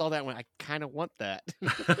Dweller. I saw that one. I kind of want that.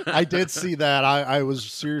 I did see that. I was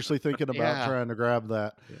seriously thinking about trying to grab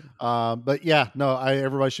that. Yeah. But yeah, no,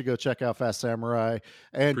 everybody should go check out Fast Samurai.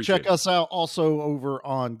 And check us out also over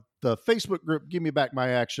on the Facebook group, Give Me Back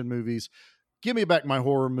My Action Movies. Give Me Back My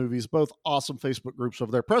Horror Movies, both awesome Facebook groups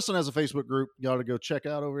over there. Preston has a Facebook group. You ought to go check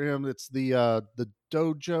out over him. It's the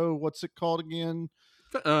Dojo. What's it called again?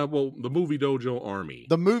 Well, the Movie Dojo Army.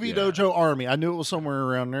 The Movie Dojo Army. I knew it was somewhere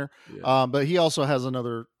around there. Yeah. But he also has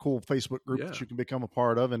another cool Facebook group that you can become a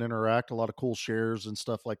part of and interact. A lot of cool shares and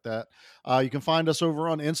stuff like that. You can find us over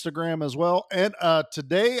on Instagram as well. And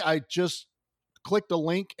today I just clicked a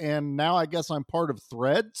link, and now I guess I'm part of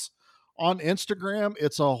Threads on Instagram.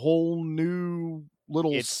 It's a whole new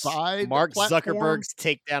little side Mark platform. Zuckerberg's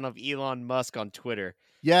takedown of Elon Musk on Twitter.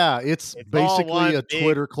 Yeah, it's basically a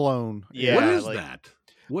Twitter clone. Yeah, what is that?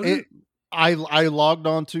 I logged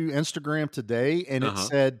on to Instagram today, and it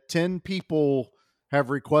said 10 people have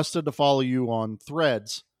requested to follow you on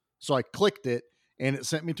Threads. So I clicked it, and it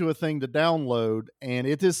sent me to a thing to download, and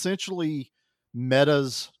it essentially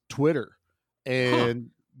Meta's Twitter.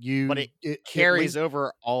 And but it carries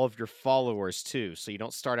over all of your followers too, so you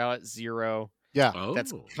don't start out at 0. Yeah,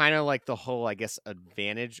 that's kind of like the whole, I guess,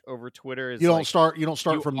 advantage over Twitter. Is you don't start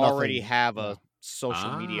from nothing. Already have a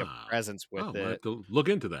social media presence with it. We'll have to look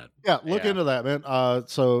into that. Yeah, look into that, man.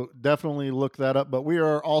 So definitely look that up. But we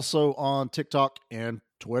are also on TikTok and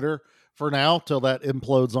Twitter for now till that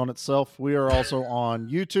implodes on itself. We are also on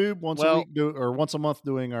YouTube once a week or once a month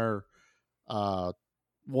doing our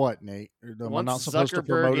what, Nate? Once not supposed to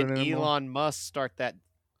promote it anymore? Elon Musk start that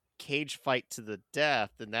cage fight to the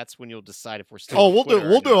death, and that's when you'll decide if we're still.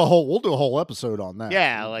 We'll do a whole episode on that.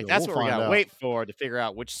 Yeah, that's what we're gonna wait for to figure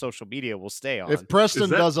out which social media we'll stay on. If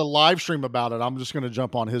Preston does a live stream about it, I'm just going to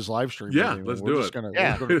jump on his live stream. Yeah, let's do it.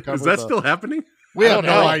 Is that still happening? We have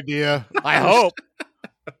no idea. I hope.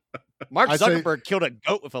 Mark Zuckerberg killed a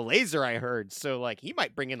goat with a laser, I heard. So he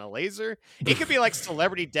might bring in a laser. It could be like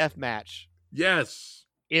celebrity death match. Yes.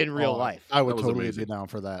 In real life. I would totally be down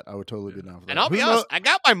for that. I would totally be down for that. And I'll be honest, I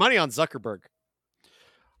got my money on Zuckerberg.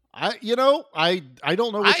 I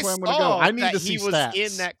don't know which way I'm going to go. I need to see stats. He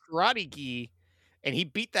was in that Karate Gi, and he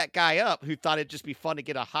beat that guy up who thought it'd just be fun to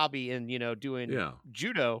get a hobby in, doing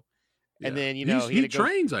judo. And then he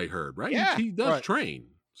trains. I heard, right? Yeah, he does train.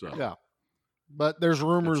 So yeah, but there's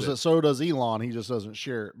rumors that so does Elon. He just doesn't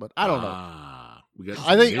share it. But I don't know.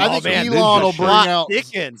 I think Elon will bring out.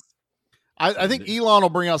 I think Elon will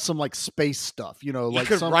bring out some like space stuff. Like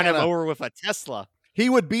could run him over with a Tesla. He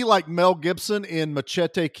would be like Mel Gibson in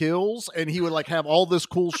Machete Kills, and he would like have all this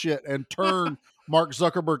cool shit and turn Mark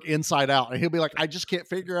Zuckerberg inside out. And he'll be like, I just can't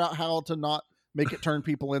figure out how to not make it turn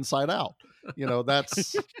people inside out.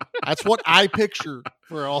 That's what I picture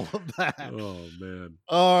for all of that. Oh man.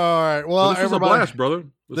 All right. Well, this was a blast, brother.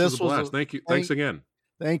 This was a blast. Thank you. Thanks again.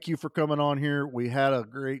 Thank you for coming on here. We had a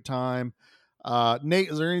great time. Nate,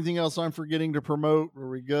 is there anything else I'm forgetting to promote? Are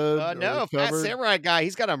we good? No, Fat Samurai Guy.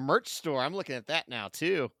 He's got a merch store. I'm looking at that now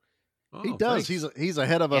too. Oh, he does. Thanks. He's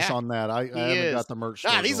ahead of us on that. I haven't got the merch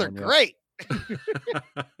store. These are great.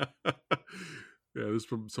 Yeah, there's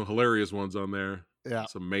some hilarious ones on there. Yeah,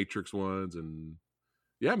 some Matrix ones, and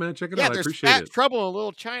yeah, man, check it out. I appreciate Fat it. Trouble in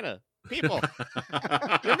Little China. People,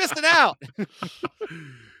 you're missing out.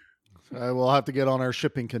 We'll have to get on our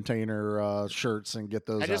shipping container shirts and get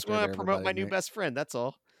those. I just want to promote my new best friend. That's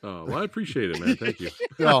all. Oh, well, I appreciate it, man. Thank you.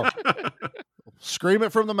 Scream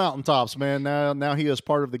it from the mountaintops, man. Now he is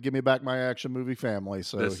part of the Give Me Back My Action movie family.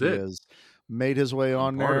 So he has made his way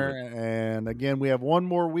on there. And again, we have one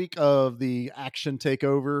more week of the action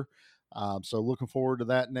takeover. So looking forward to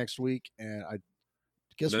that next week. And I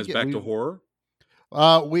guess it's back to horror.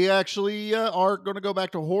 We actually are going to go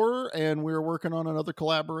back to horror, and we're working on another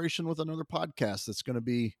collaboration with another podcast that's going to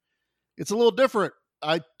be, it's a little different.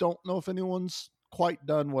 I don't know if anyone's quite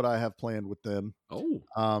done what I have planned with them. Oh,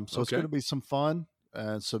 so it's going to be some fun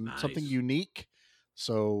and something unique.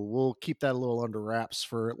 So we'll keep that a little under wraps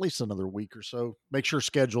for at least another week or so. Make sure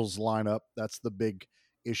schedules line up. That's the big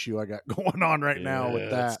issue I got going on right now with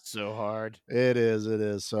that. It's so hard. It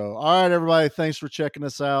is. So, all right, everybody. Thanks for checking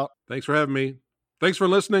us out. Thanks for having me. Thanks for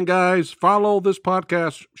listening, guys. Follow this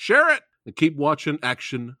podcast, share it, and keep watching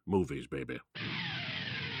action movies, baby.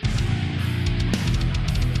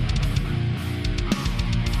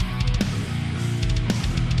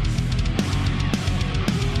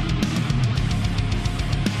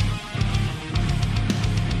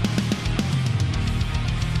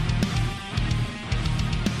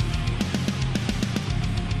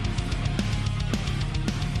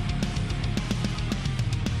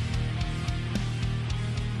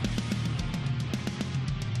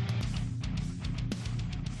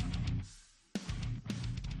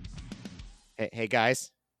 Hey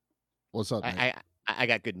guys, what's up? I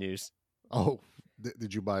got good news. Oh,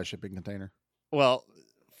 did you buy a shipping container? Well,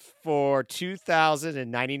 for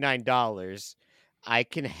 $2,099, I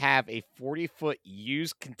can have a 40-foot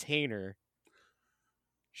used container.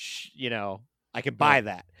 I can buy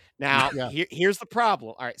that. Now, here's the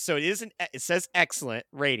problem. All right, so it says excellent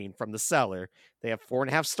rating from the seller. They have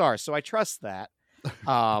 4.5 stars, so I trust that.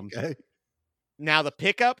 Okay. Now the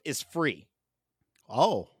pickup is free.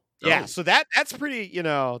 Oh. Yeah, so that's pretty,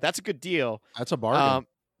 that's a good deal. That's a bargain.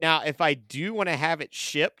 Now, if I do want to have it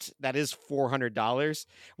shipped, that is $400,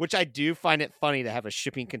 which I do find it funny to have a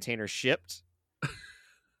shipping container shipped.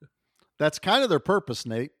 That's kind of their purpose,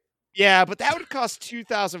 Nate. Yeah, but that would cost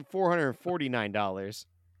 $2,449.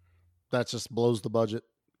 That just blows the budget.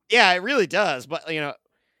 Yeah, it really does. But do you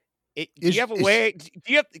have a way?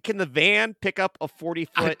 Can the van pick up a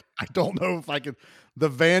 40-foot? I don't know if I can. The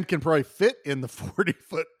van can probably fit in the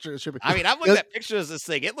 40-foot shipping. I mean, I've looked at pictures of this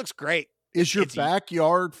thing. It looks great. Is your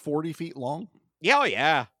backyard 40 feet long? Yeah, oh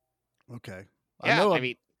yeah. Okay. Yeah, I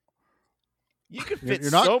mean, you could fit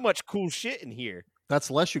so much cool shit in here. That's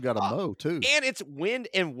less you got to mow too. And it's wind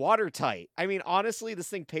and watertight. I mean, honestly, this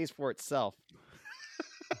thing pays for itself.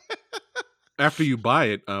 After you buy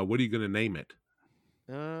it, what are you going to name it?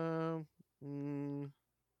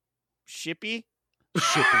 Shippy.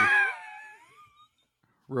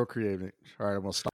 Real creative. All right, I'm going to stop.